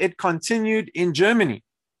 but it continued in Germany.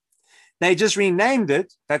 They just renamed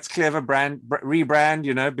it. That's clever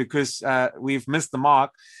rebrand, because we've missed the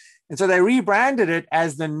mark. And so they rebranded it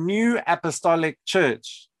as the New Apostolic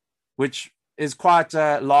Church, which is quite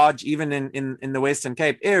large even in the Western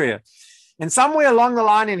Cape area. And somewhere along the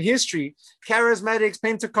line in history, charismatics,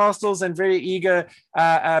 Pentecostals, and very eager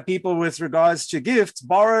people with regards to gifts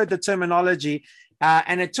borrowed the terminology,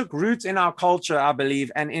 and it took root in our culture, I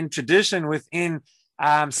believe, and in tradition within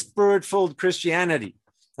spirit-filled Christianity.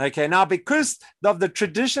 Okay, now because of the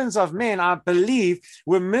traditions of men, I believe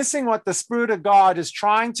we're missing what the Spirit of God is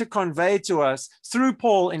trying to convey to us through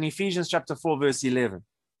Paul in Ephesians chapter 4, verse 11.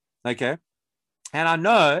 Okay, and I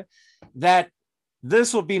know that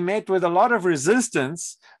this will be met with a lot of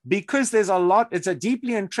resistance, because it's a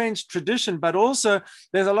deeply entrenched tradition, but also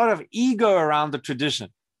there's a lot of ego around the tradition,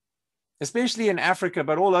 especially in Africa,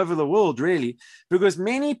 but all over the world, really, because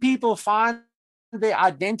many people find their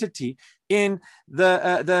identity in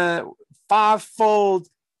the 5-fold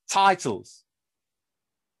titles.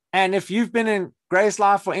 And if you've been in Grace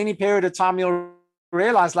Life for any period of time, you'll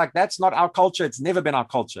realize that's not our culture. It's never been our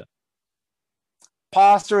culture.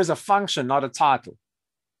 Pastor is a function, not a title.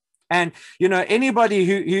 And, anybody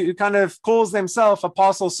who kind of calls themselves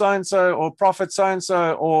apostle so-and-so or prophet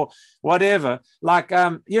so-and-so or whatever,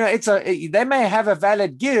 they may have a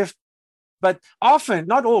valid gift, but often,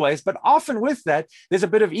 not always, but often with that, there's a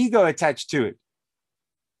bit of ego attached to it.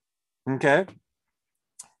 Okay?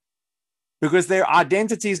 Because their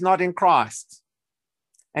identity is not in Christ.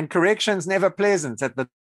 And correction's never pleasant at the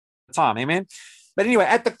time. Amen? But anyway,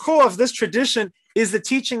 at the core of this tradition is the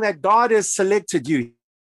teaching that God has selected you.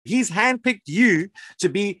 He's handpicked you to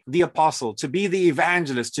be the apostle, to be the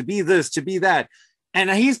evangelist, to be this, to be that. And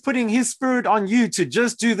he's putting his Spirit on you to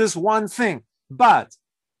just do this one thing. But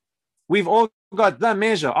we've all got the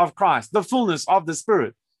measure of Christ, the fullness of the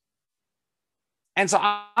Spirit. And so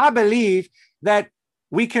I believe that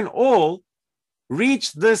we can all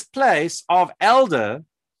reach this place of elder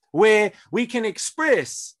where we can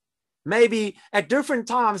express, maybe at different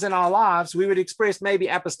times in our lives, we would express maybe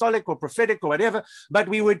apostolic or prophetic or whatever, but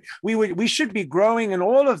we should be growing in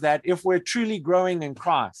all of that if we're truly growing in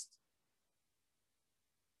Christ.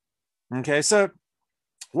 Okay, so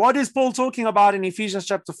what is Paul talking about in Ephesians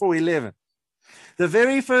chapter 4:11? The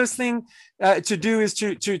very first thing to do is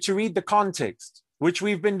to read the context, which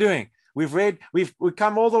we've been doing. We've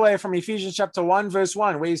come all the way from Ephesians chapter 1, verse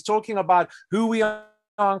 1, where he's talking about who we are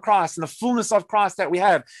in Christ and the fullness of Christ that we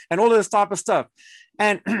have and all of this type of stuff.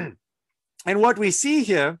 And what we see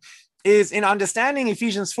here is, in understanding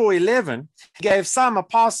Ephesians 4:11, he gave some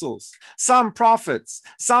apostles, some prophets,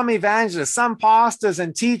 some evangelists, some pastors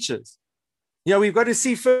and teachers. We've got to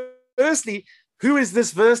see firstly, who is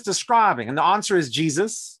this verse describing? And the answer is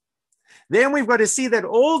Jesus. then we've got to see that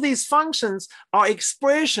all these functions are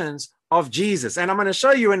expressions of Jesus. And I'm going to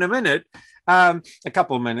show you in a minute, a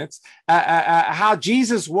couple of minutes, how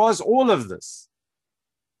Jesus was all of this.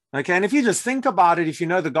 Okay, and if you just think about it, if you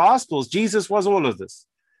know the Gospels, Jesus was all of this.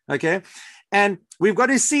 Okay, and we've got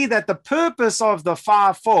to see that the purpose of the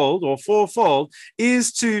fivefold or fourfold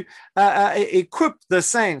is to equip the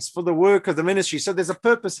saints for the work of the ministry. So there's a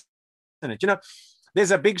purpose in it. You know,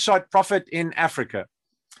 there's a big shot prophet in Africa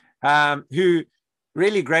who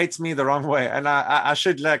really grates me the wrong way, and I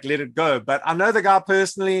should let it go. But I know the guy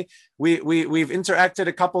personally. We've interacted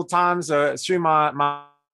a couple of times through my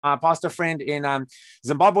pastor friend in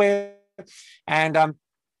Zimbabwe, and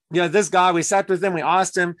this guy, we sat with him, we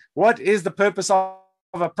asked him, what is the purpose of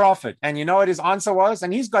a prophet? And you know what his answer was?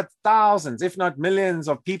 And he's got thousands, if not millions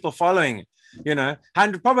of people following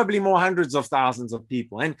it, probably more hundreds of thousands of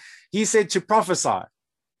people. And he said to prophesy.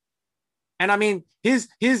 And I mean, his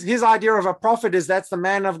idea of a prophet is that's the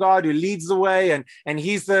man of God who leads the way, and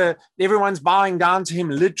he's everyone's bowing down to him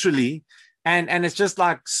literally. And it's just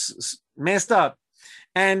like messed up.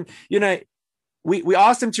 And, we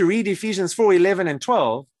asked him to read Ephesians 4:11 and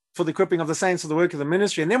 12 for the equipping of the saints for the work of the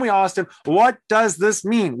ministry. And then we asked him, what does this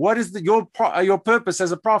mean? What is your purpose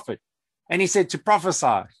as a prophet? And he said, to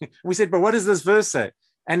prophesy. We said, but what does this verse say?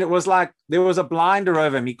 And it was like there was a blinder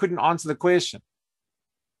over him. He couldn't answer the question.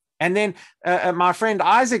 And then my friend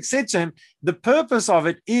Isaac said to him, the purpose of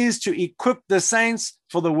it is to equip the saints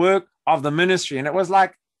for the work of the ministry. And it was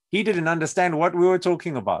like he didn't understand what we were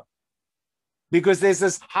talking about. Because there's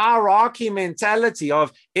this hierarchy mentality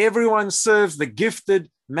of everyone serves the gifted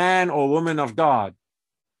man or woman of God.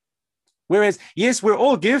 Whereas, yes, we're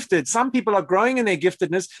all gifted. Some people are growing in their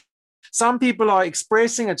giftedness. Some people are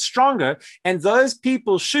expressing it stronger. And those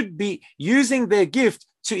people should be using their gift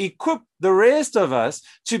to equip the rest of us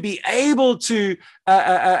to be able to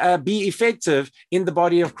be effective in the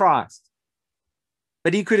body of Christ.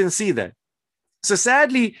 But he couldn't see that. So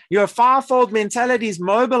sadly, your fivefold mentalities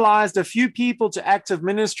mobilized a few people to active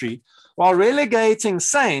ministry while relegating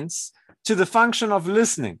saints to the function of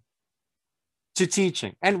listening to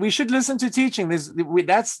teaching. And we should listen to teaching.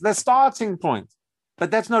 That's the starting point. But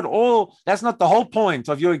that's not the whole point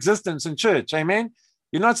of your existence in church. Amen?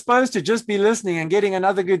 You're not supposed to just be listening and getting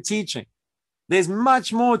another good teaching. There's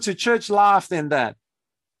much more to church life than that.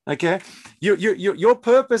 Okay? Your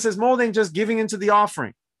purpose is more than just giving into the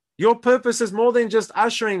offering. Your purpose is more than just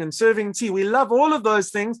ushering and serving tea. We love all of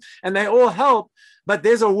those things and they all help, but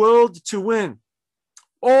there's a world to win.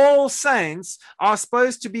 All saints are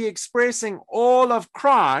supposed to be expressing all of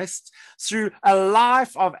Christ through a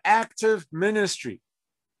life of active ministry.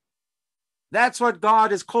 That's what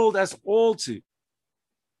God has called us all to.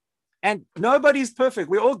 And nobody's perfect.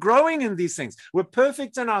 We're all growing in these things. We're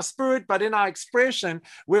perfect in our spirit, but in our expression,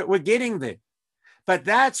 we're getting there. But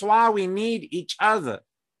that's why we need each other.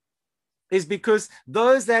 Is because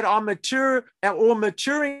those that are mature or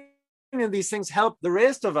maturing in these things help the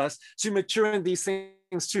rest of us to mature in these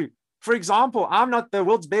things too. For example, I'm not the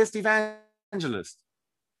world's best evangelist,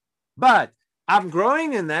 but I'm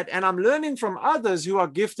growing in that and I'm learning from others who are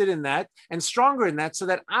gifted in that and stronger in that so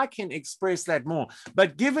that I can express that more.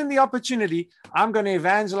 But given the opportunity, I'm going to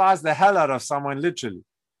evangelize the hell out of someone, literally.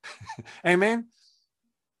 Amen.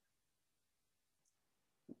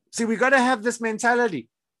 See, we got to have this mentality.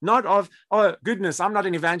 Not of, oh, goodness, I'm not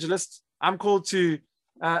an evangelist. I'm called to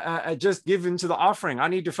just give into the offering. I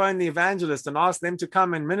need to phone the evangelist and ask them to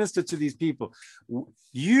come and minister to these people.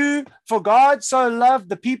 For God so loved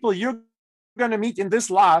the people you're going to meet in this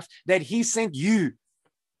life that he sent you.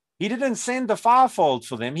 He didn't send the fivefold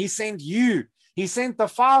for them. He sent you. He sent the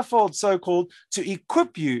fivefold, so-called, to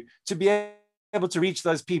equip you to be able to reach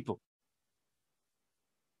those people.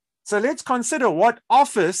 So let's consider what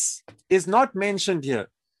office is not mentioned here.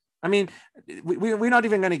 I mean, we're not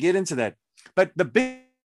even going to get into that. But the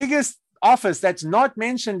biggest office that's not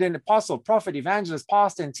mentioned in apostle, prophet, evangelist,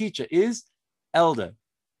 pastor, and teacher is elder.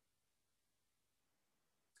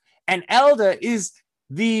 An elder is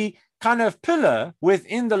the kind of pillar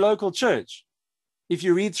within the local church. If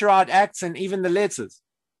you read throughout Acts and even the letters.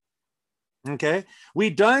 Okay.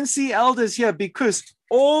 We don't see elders here because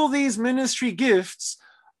all these ministry gifts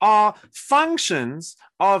are functions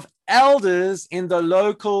of elders in the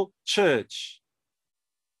local church.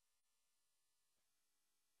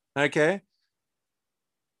 Okay.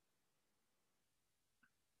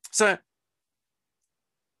 So,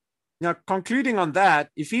 now concluding on that,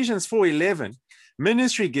 Ephesians 4:11,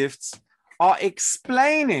 ministry gifts are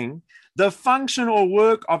explaining the function or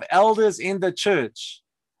work of elders in the church,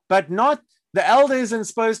 but not The elder isn't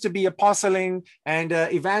supposed to be apostling and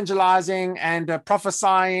evangelizing and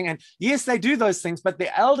prophesying. And yes, they do those things, but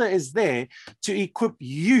the elder is there to equip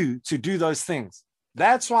you to do those things.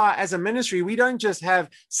 That's why as a ministry, we don't just have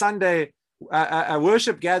Sunday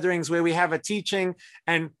worship gatherings where we have a teaching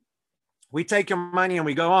and we take your money and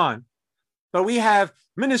we go on. But we have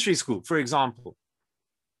ministry school, for example.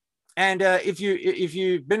 And if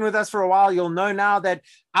you've been with us for a while, you'll know now that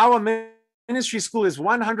our ministry school is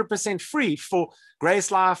 100% free for Grace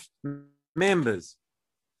Life members.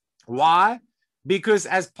 Why? Because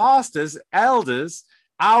as pastors, elders,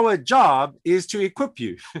 our job is to equip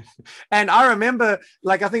you. And I remember,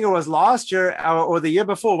 like, I think it was last year or the year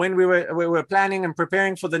before, when we were planning and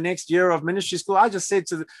preparing for the next year of ministry school, I just said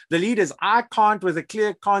to the leaders, I can't with a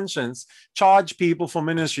clear conscience charge people for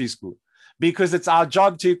ministry school, because it's our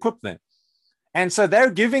job to equip them. And so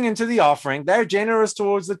they're giving into the offering. They're generous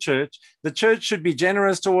towards the church. The church should be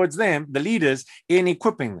generous towards them, the leaders, in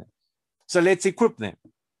equipping them. So let's equip them.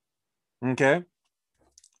 Okay.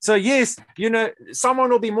 So yes, someone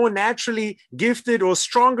will be more naturally gifted or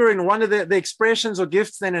stronger in one of the expressions or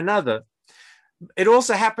gifts than another. It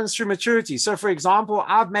also happens through maturity. So for example,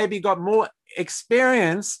 I've maybe got more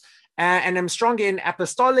experience and am stronger in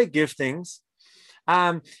apostolic giftings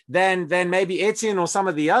than maybe Etienne or some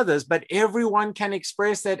of the others, but everyone can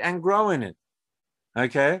express that and grow in it.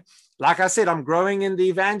 Okay. Like I said, I'm growing in the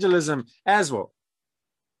evangelism as well.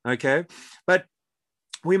 Okay. But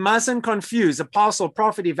we mustn't confuse apostle,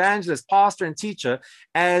 prophet, evangelist, pastor, and teacher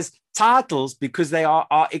as titles, because they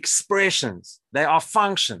are expressions. They are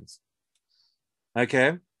functions.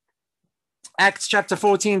 Okay. Acts chapter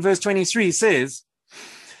 14, verse 23 says,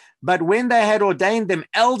 but when they had ordained them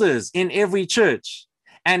elders in every church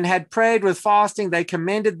and had prayed with fasting, they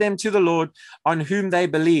commended them to the Lord on whom they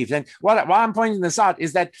believed. And why I'm pointing this out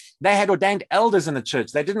is that they had ordained elders in the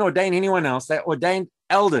church. They didn't ordain anyone else. They ordained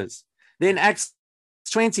elders. Then Acts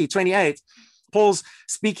 20:28, Paul's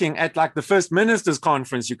speaking at like the first ministers'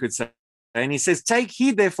 conference, you could say. And he says, take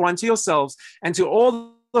heed therefore unto yourselves and to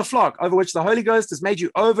all the flock over which the Holy Ghost has made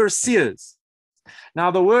you overseers. Now,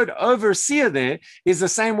 the word overseer there is the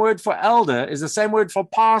same word for elder, is the same word for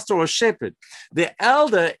pastor or shepherd. The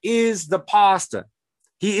elder is the pastor.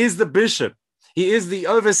 He is the bishop. He is the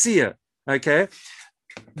overseer. Okay.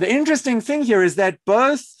 The interesting thing here is that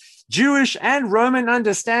both Jewish and Roman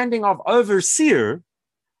understanding of overseer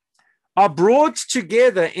are brought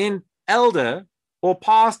together in elder or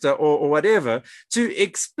pastor or whatever to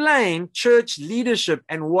explain church leadership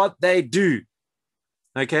and what they do.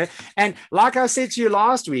 Okay. And like I said to you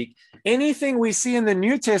last week, anything we see in the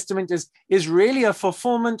New Testament is really a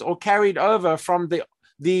fulfillment or carried over from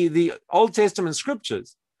the Old Testament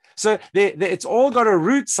scriptures. So it's all got a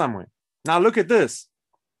root somewhere. Now look at this.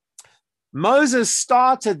 Moses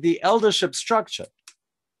started the eldership structure.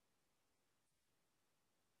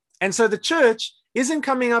 And so the church isn't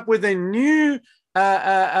coming up with a new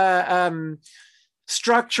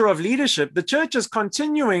structure of leadership. The church is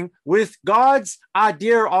continuing with God's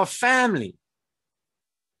idea of family.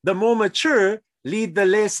 The more mature lead the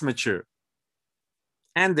less mature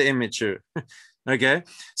and the immature. Okay,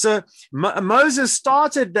 so Moses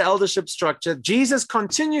started the eldership structure. Jesus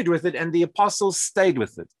continued with it, and the apostles stayed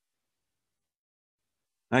with it.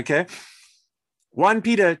 Okay. 1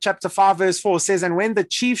 Peter chapter 5 verse 4 says, and when the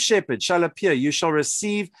chief shepherd shall appear, you shall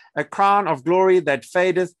receive a crown of glory that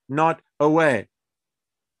fadeth not away.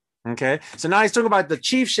 Okay, so now he's talking about the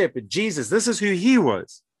chief shepherd, Jesus. This is who he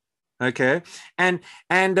was. Okay, and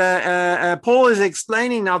Paul is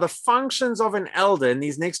explaining now the functions of an elder in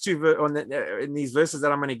these next two in these verses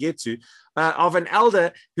that I'm going to get to, of an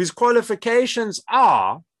elder whose qualifications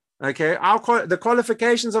are, okay, the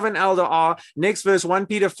qualifications of an elder are, next verse, 1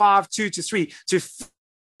 Peter 5, 2-3, to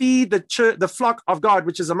feed the church, the flock of God,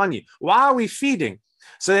 which is among you. Why are we feeding?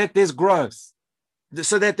 So that there's growth,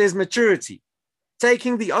 so that there's maturity.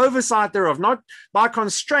 Taking the oversight thereof, not by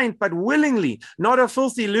constraint, but willingly, not a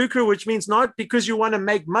filthy lucre, which means not because you want to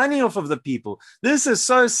make money off of the people. This is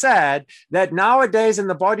so sad that nowadays in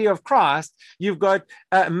the body of Christ, you've got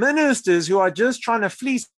ministers who are just trying to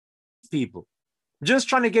fleece people, just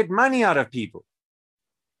trying to get money out of people.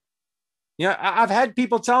 You know, I've had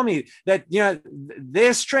people tell me that, you know,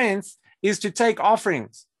 their strength is to take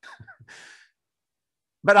offerings.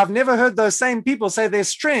 But I've never heard those same people say their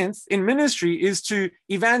strength in ministry is to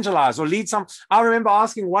evangelize or lead some. I remember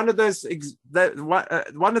asking one of those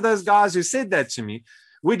guys who said that to me,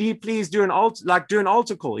 would he please do an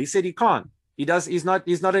altar call? He said he can't. He's not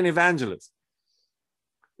an evangelist.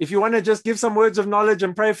 If you want to just give some words of knowledge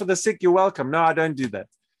and pray for the sick, you're welcome. No, I don't do that.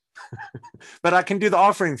 But I can do the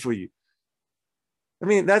offering for you. I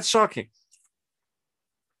mean, that's shocking.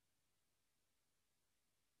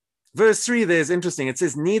 Verse 3 there is interesting. It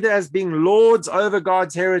says, neither as being lords over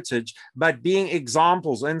God's heritage, but being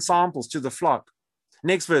examples and samples to the flock.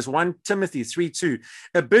 Next verse, 1 Timothy 3:2.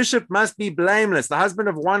 A bishop must be blameless, the husband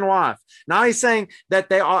of one wife. Now he's saying that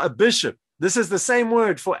they are a bishop. This is the same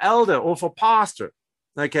word for elder or for pastor.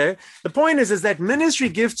 Okay. The point is that ministry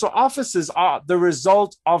gifts or offices are the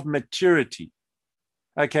result of maturity.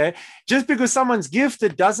 Okay. Just because someone's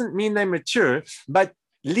gifted doesn't mean they're mature, but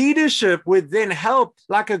leadership would then help,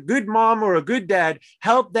 like a good mom or a good dad,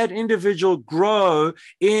 help that individual grow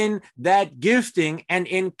in that gifting and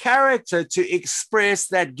in character to express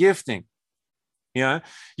that gifting.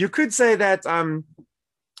 You could say that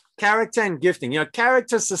character and gifting,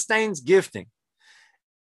 character sustains gifting.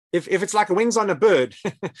 If it's like wings on a bird,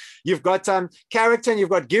 you've got character and you've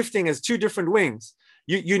got gifting as two different wings.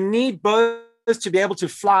 You need both to be able to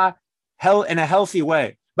fly in a healthy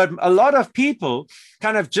way. But a lot of people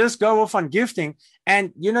kind of just go off on gifting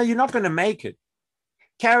and, you're not going to make it.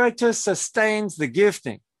 Character sustains the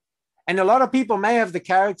gifting. And a lot of people may have the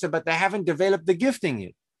character, but they haven't developed the gifting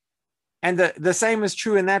yet. And the same is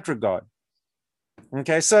true in that regard.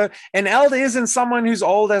 Okay, so an elder isn't someone who's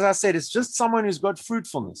old, as I said. It's just someone who's got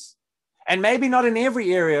fruitfulness. And maybe not in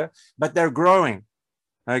every area, but they're growing.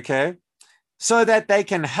 Okay, so that they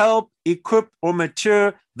can help equip or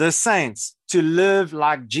mature the saints to live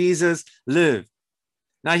like Jesus lived.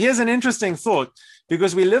 Now, here's an interesting thought,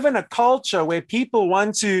 because we live in a culture where people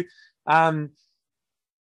want to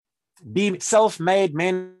be self-made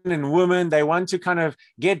men and women. They want to kind of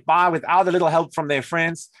get by without a little help from their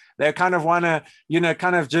friends. They kind of want to,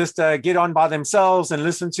 kind of just get on by themselves and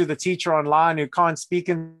listen to the teacher online who can't speak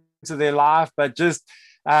into their life, but just,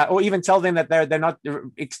 or even tell them that they're not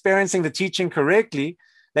experiencing the teaching correctly.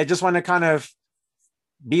 They just want to kind of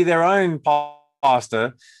be their own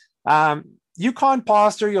pastor. You can't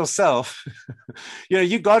pastor yourself.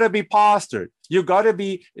 You got to be pastored. You got to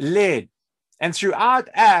be led. And throughout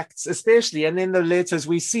Acts, especially, and in the letters,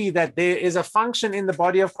 we see that there is a function in the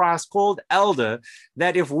body of Christ called elder,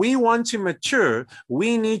 that if we want to mature,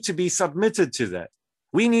 we need to be submitted to that.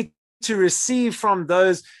 We need to receive from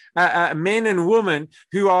those men and women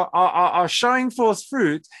who are showing forth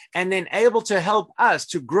fruit and then able to help us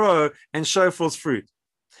to grow and show forth fruit.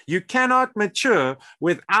 You cannot mature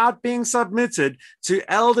without being submitted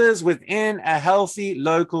to elders within a healthy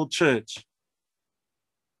local church.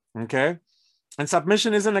 Okay? And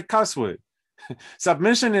submission isn't a cuss word.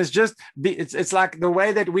 Submission is just, it's like the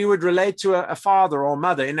way that we would relate to a father or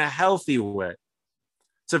mother in a healthy way.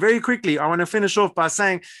 So very quickly, I want to finish off by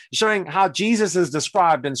showing how Jesus is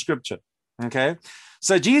described in Scripture. Okay?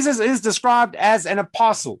 So Jesus is described as an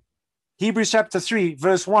apostle. Hebrews chapter 3,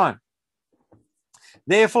 verse 1.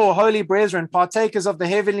 Therefore, holy brethren, partakers of the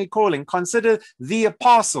heavenly calling, consider the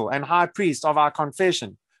apostle and high priest of our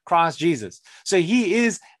confession, Christ Jesus. So he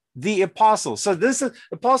is the apostle. So this is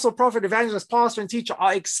apostle, prophet, evangelist, pastor, and teacher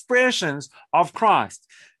are expressions of Christ.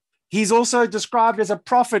 He's also described as a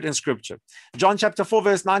prophet in Scripture. John chapter 4,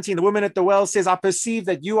 verse 19, the woman at the well says, I perceive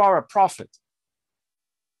that you are a prophet.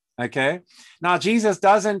 Okay. Now, Jesus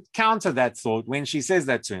doesn't counter that thought when she says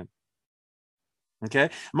that to him.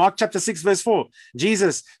 Okay. Mark chapter 6, verse 4,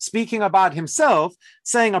 Jesus speaking about himself,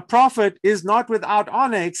 saying a prophet is not without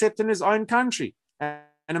honor except in his own country and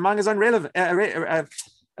among his own relatives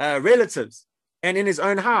and in his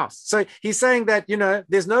own house. So he's saying that,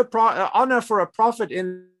 there's no honor for a prophet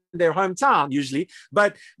in their hometown usually,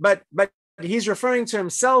 but he's referring to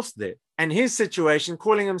himself there and his situation,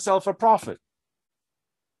 calling himself a prophet.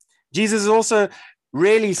 Jesus is also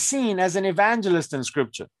rarely seen as an evangelist in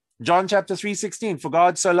Scripture. John chapter 3:16, for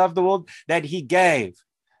God so loved the world that he gave.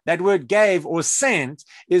 That word gave or sent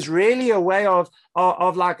is really a way of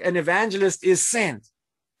like an evangelist is sent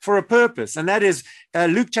for a purpose. And that is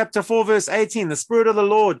Luke chapter 4, verse 18. The Spirit of the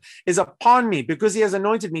Lord is upon me because he has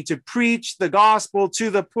anointed me to preach the gospel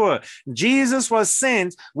to the poor. Jesus was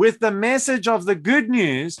sent with the message of the good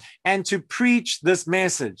news and to preach this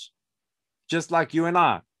message, just like you and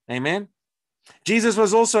I. Amen. Jesus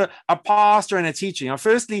was also a pastor and a teacher.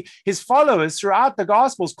 Firstly, his followers throughout the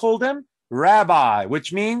Gospels called him rabbi,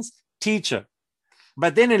 which means teacher.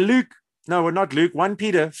 But then in 1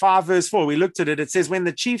 Peter 5, verse 4, we looked at it. It says, when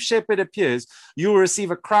the chief shepherd appears, you will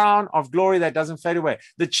receive a crown of glory that doesn't fade away.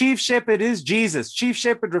 The chief shepherd is Jesus. Chief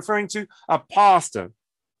shepherd referring to a pastor.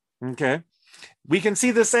 Okay. We can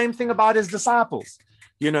see the same thing about his disciples.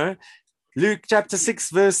 Luke chapter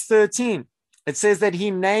 6, verse 13. It says that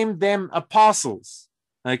he named them apostles,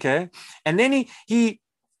 okay? And then he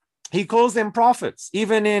calls them prophets,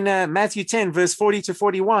 even in Matthew 10, verse 40 to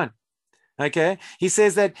 41, Okay, he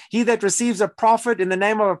says that he that receives a prophet in the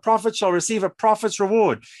name of a prophet shall receive a prophet's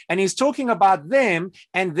reward. And he's talking about them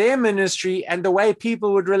and their ministry and the way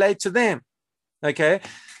people would relate to them. Okay,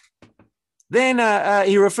 then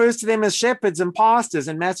he refers to them as shepherds and pastors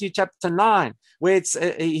in Matthew chapter 9, where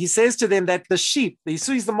he says to them that the sheep, he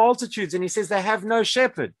sees the multitudes and he says they have no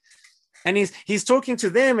shepherd. And he's talking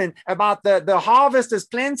to them and about the harvest is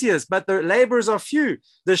plenteous, but the laborers are few.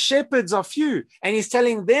 The shepherds are few. And he's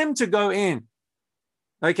telling them to go in,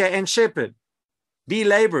 okay, and shepherd, be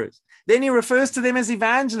laborers. Then he refers to them as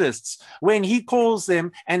evangelists when he calls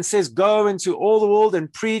them and says, go into all the world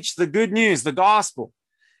and preach the good news, the gospel.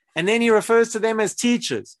 And then he refers to them as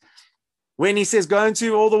teachers when he says, go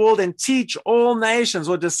into all the world and teach all nations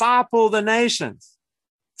or disciple the nations,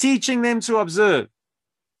 teaching them to observe.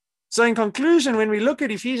 So in conclusion, when we look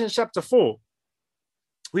at Ephesians chapter 4,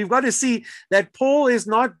 we've got to see that Paul is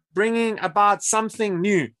not bringing about something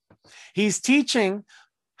new. He's teaching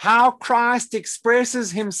how Christ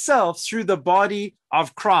expresses himself through the body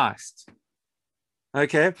of Christ.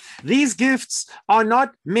 Okay, these gifts are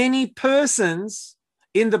not many persons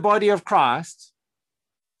in the body of Christ.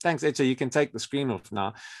 Thanks, Echa. You can take the screen off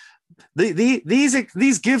now.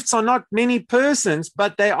 These gifts are not many persons,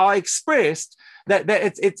 but they are expressed. That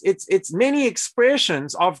it's many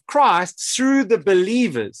expressions of Christ through the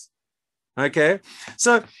believers. Okay,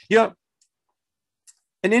 so an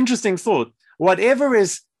interesting thought. Whatever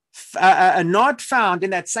is not found in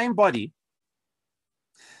that same body,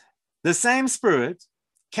 the same Spirit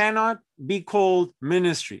cannot be called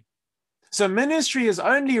ministry. So ministry is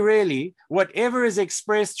only really whatever is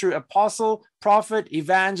expressed through apostle, prophet,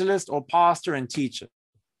 evangelist, or pastor and teacher.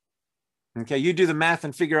 Okay, you do the math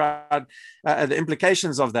and figure out the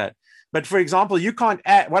implications of that. But for example, you can't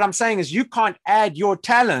add, what I'm saying is you can't add your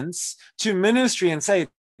talents to ministry and say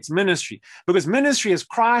it's ministry, because ministry is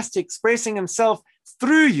Christ expressing himself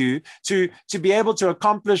through you to be able to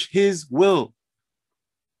accomplish his will.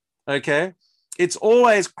 Okay, it's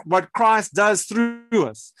always what Christ does through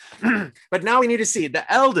us. But now we need to see the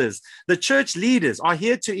elders, the church leaders are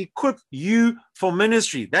here to equip you for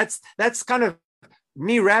ministry. That's kind of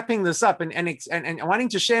me wrapping this up and wanting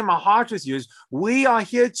to share my heart with you is we are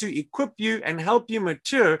here to equip you and help you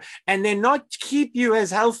mature, and then not keep you as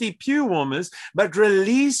healthy pew warmers, but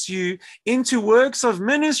release you into works of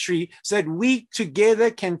ministry so that we together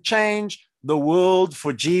can change the world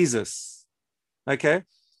for Jesus. Okay,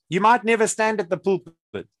 you might never stand at the pulpit,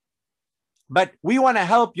 but we want to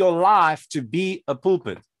help your life to be a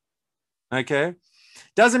pulpit. Okay,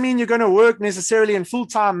 doesn't mean you're going to work necessarily in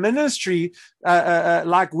full-time ministry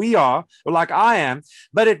like we are or like I am,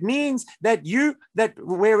 but it means that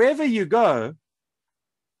wherever you go,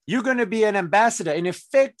 you're going to be an ambassador, an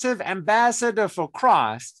effective ambassador for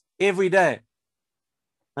Christ every day.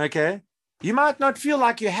 Okay, you might not feel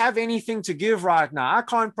like you have anything to give right now. I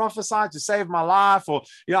can't prophesy to save my life, or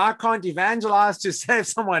I can't evangelize to save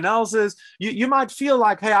someone else's. You might feel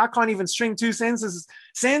like, hey, I can't even string two sentences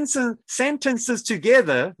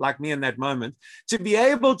together, like me in that moment, to be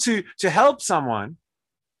able to help someone.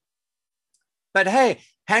 But hey,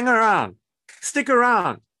 hang around, stick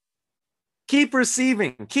around, keep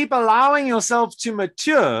receiving, keep allowing yourself to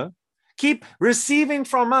mature. Keep receiving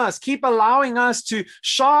from us. Keep allowing us to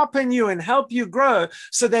sharpen you and help you grow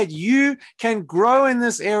so that you can grow in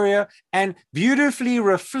this area and beautifully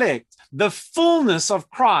reflect the fullness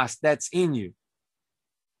of Christ that's in you.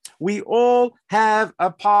 We all have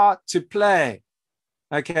a part to play.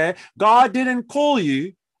 Okay? God didn't call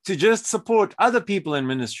you to just support other people in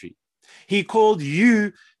ministry. He called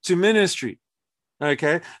you to ministry.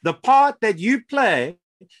 Okay? The part that you play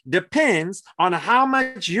depends on how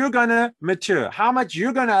much you're going to mature, how much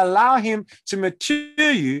you're going to allow him to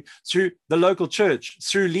mature you through the local church,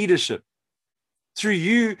 through leadership, through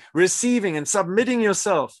you receiving and submitting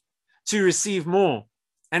yourself to receive more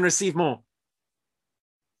and receive more.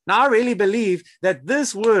 Now, I really believe that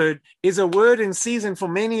this word is a word in season for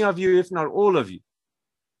many of you, if not all of you.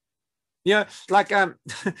 Like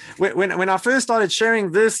when I first started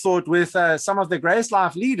sharing this thought with some of the Grace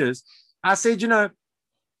Life leaders, I said,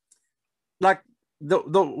 like the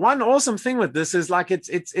one awesome thing with this is like it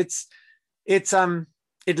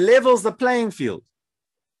levels the playing field.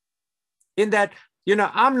 In that,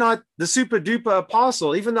 I'm not the super duper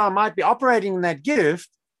apostle, even though I might be operating in that gift.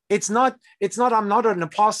 It's not I'm not an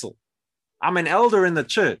apostle. I'm an elder in the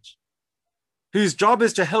church whose job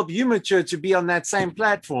is to help you mature to be on that same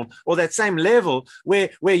platform or that same level where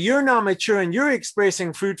you're now mature and you're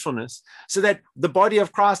expressing fruitfulness so that the body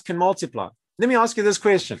of Christ can multiply. Let me ask you this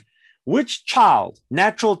question. Which child,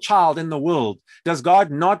 natural child in the world, does God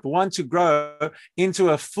not want to grow into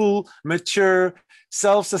a full, mature,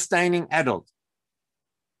 self-sustaining adult?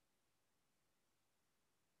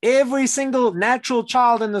 Every single natural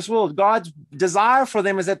child in this world, God's desire for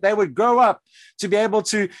them is that they would grow up to be able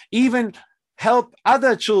to even help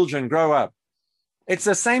other children grow up. It's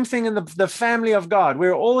the same thing in the family of God.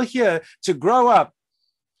 We're all here to grow up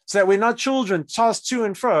so that we're not children tossed to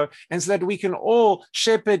and fro, and so that we can all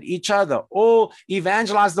shepherd each other, all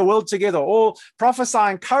evangelize the world together, all prophesy,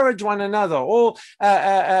 encourage one another, all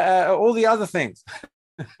the other things.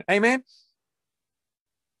 Amen.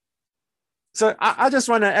 So I just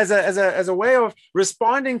want to, as a way of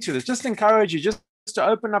responding to this, just encourage you just to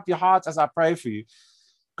open up your hearts as I pray for you.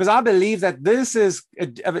 Because I believe that this is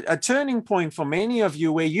a turning point for many of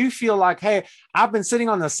you where you feel like, hey, I've been sitting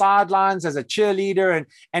on the sidelines as a cheerleader,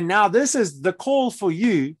 and now this is the call for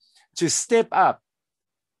you to step up,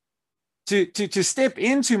 to step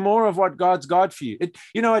into more of what God's got for you. It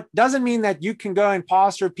doesn't mean that you can go and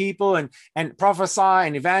pastor people and prophesy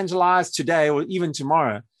and evangelize today or even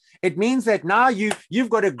tomorrow. It means that now you've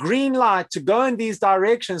got a green light to go in these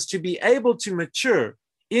directions, to be able to mature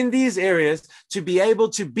in these areas, to be able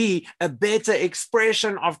to be a better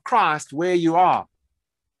expression of Christ where you are.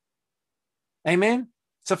 Amen.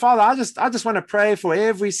 So Father, I just want to pray for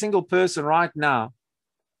every single person right now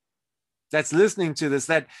that's listening to this,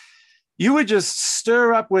 that you would just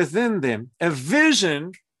stir up within them a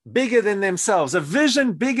vision bigger than themselves, a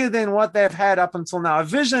vision bigger than what they've had up until now, a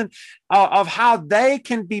vision of how they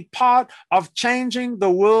can be part of changing the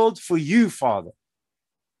world for you, Father.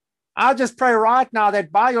 I just pray right now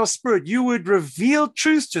that by your Spirit, you would reveal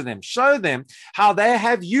truths to them, show them how they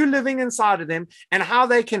have you living inside of them, and how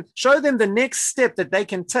they can show them the next step that they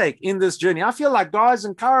can take in this journey. I feel like God's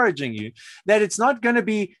encouraging you that it's not going to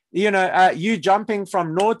be, you jumping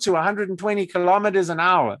from 0 to 120 kilometers an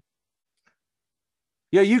hour.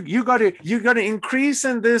 Yeah, you got to increase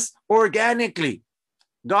in this organically.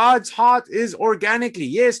 God's heart is organically.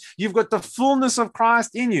 Yes, you've got the fullness of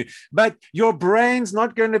Christ in you, but your brain's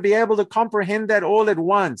not going to be able to comprehend that all at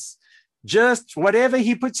once. Just whatever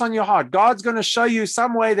he puts on your heart, God's going to show you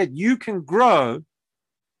some way that you can grow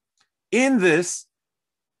in this,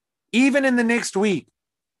 even in the next week,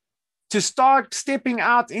 to start stepping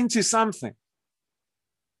out into something.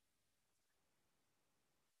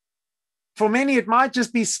 For many, it might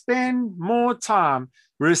just be spend more time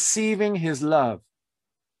receiving his love.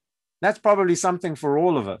 That's probably something for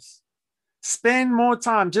all of us. Spend more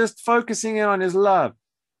time just focusing in on his love.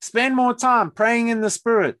 Spend more time praying in the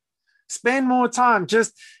Spirit. Spend more time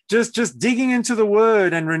just digging into the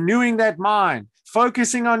word and renewing that mind,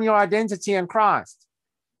 focusing on your identity in Christ.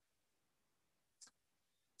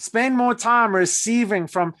 Spend more time receiving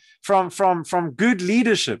from good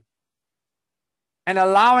leadership and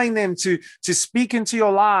allowing them to speak into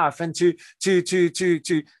your life and to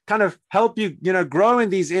kind of help you, grow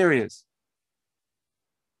in these areas.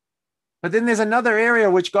 But then there's another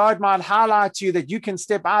area which God might highlight to you that you can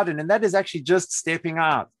step out in, and that is actually just stepping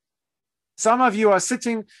out. Some of you are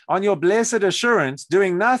sitting on your blessed assurance,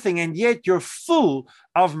 doing nothing, and yet you're full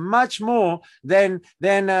of much more than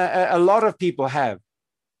a lot of people have.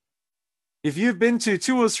 If you've been to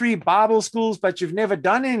 2 or 3 Bible schools, but you've never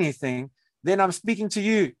done anything, then I'm speaking to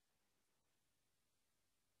you.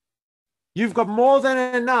 You've got more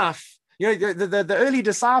than enough. The early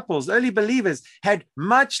disciples, early believers had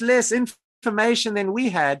much less information than we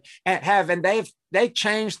have, and they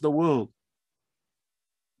changed the world.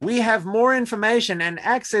 We have more information and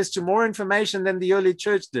access to more information than the early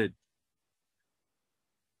church did.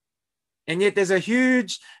 And yet there's a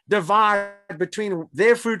huge divide between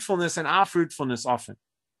their fruitfulness and our fruitfulness often.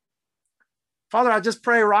 Father, I just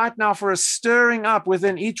pray right now for a stirring up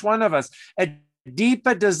within each one of us, a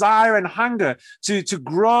deeper desire and hunger to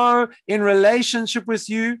grow in relationship with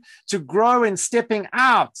you, to grow in stepping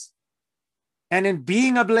out and in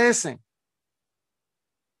being a blessing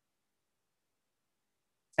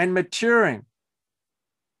and maturing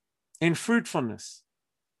in fruitfulness.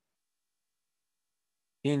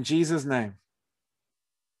 In Jesus' name.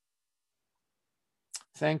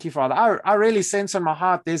 Thank you, Father. I really sense in my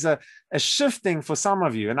heart there's a shifting for some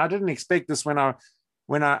of you, and I didn't expect this when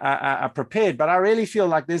I prepared, but I really feel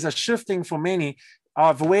like there's a shifting for many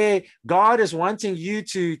of where God is wanting you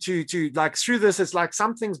to like through this. It's like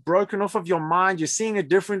something's broken off of your mind. You're seeing it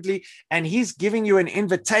differently, and He's giving you an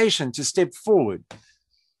invitation to step forward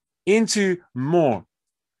into more.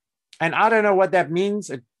 And I don't know what that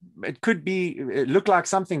means. It could look like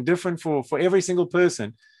something different for every single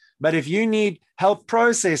person. But if you need help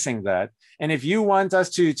processing that, And if you want us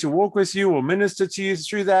to walk with you or minister to you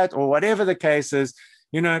through that, or whatever the case is,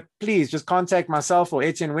 please just contact myself or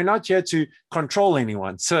Etienne. We're not here to control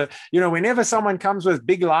anyone. So, whenever someone comes with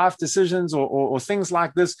big life decisions or things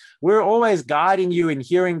like this, we're always guiding you in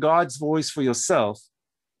hearing God's voice for yourself.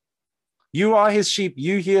 You are his sheep.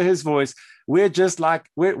 You hear his voice. We're just like,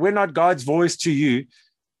 we're not God's voice to you.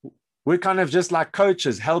 We're kind of just like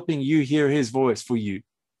coaches helping you hear his voice for you.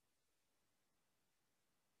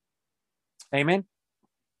 Amen.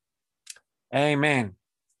 Amen.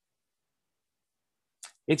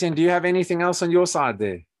 Etienne, do you have anything else on your side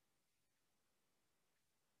there?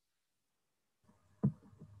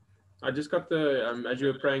 I just got as you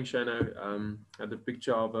were praying, Shano, had the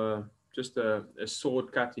picture of just a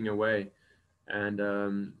sword cutting away. And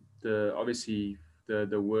obviously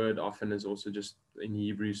the word often is also just in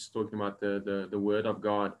Hebrews talking about the word of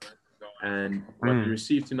God. And what we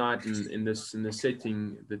received tonight in this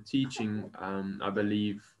setting, the teaching, I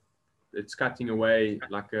believe, it's cutting away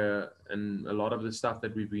and a lot of the stuff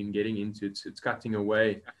that we've been getting into, it's cutting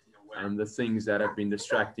away the things that have been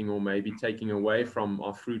distracting or maybe taking away from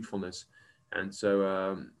our fruitfulness. And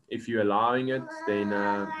so if you're allowing it, then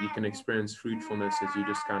you can experience fruitfulness as you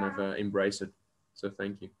just kind of embrace it. So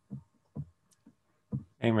thank you.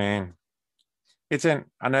 Amen. Etienne,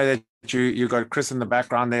 I know that you got Chris in the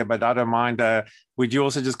background there, but I don't mind. Would you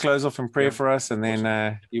also just close off in prayer for us, and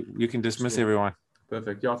then you can dismiss everyone?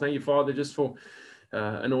 Perfect. Yeah, thank you, Father, just for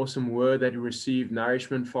an awesome word that you received,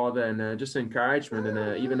 nourishment, Father, and just encouragement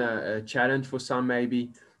and even a challenge for some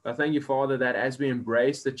maybe. I thank you, Father, that as we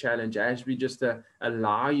embrace the challenge, as we just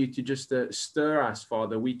allow you to just stir us,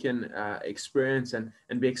 Father, we can experience and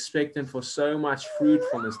be expectant for so much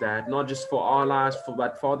fruitfulness, Dad, not just for our lives,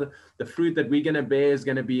 but, Father, the fruit that we're going to bear is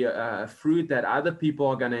going to be a fruit that other people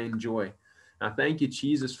are going to enjoy. I thank you,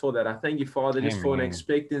 Jesus, for that. I thank you, Father, just for an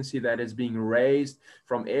expectancy that is being raised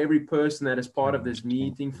from every person that is part of this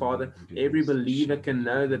meeting, Father. Every believer can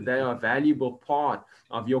know that they are a valuable part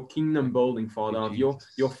of your kingdom building, Father, of your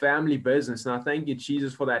family business. And I thank you,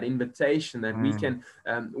 Jesus, for that invitation that we can,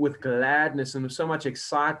 with gladness and with so much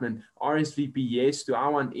excitement, RSVP yes to. I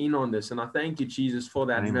want in on this. And I thank you, Jesus, for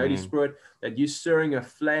that. And Holy Spirit, that you're stirring a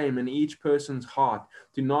flame in each person's heart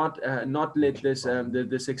to not let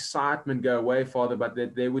this excitement go away, Father, but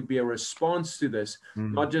that there would be a response to this,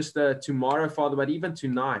 not just tomorrow, Father, but even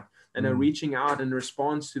tonight, and a reaching out in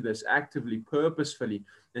response to this actively, purposefully,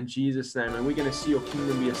 in Jesus' name. And we're going to see your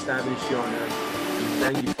kingdom be established here on earth. And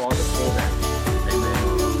thank you, Father, for that. Amen.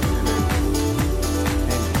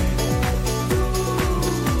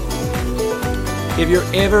 If you're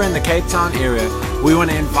ever in the Cape Town area, we want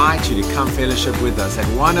to invite you to come fellowship with us at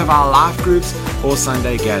one of our life groups or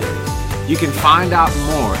Sunday gatherings. You can find out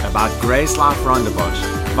more about Grace Life Rondebosch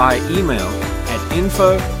via email at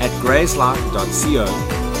info@gracelife.co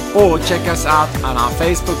or check us out on our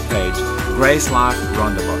Facebook page, Grace Life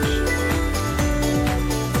Rondebosch.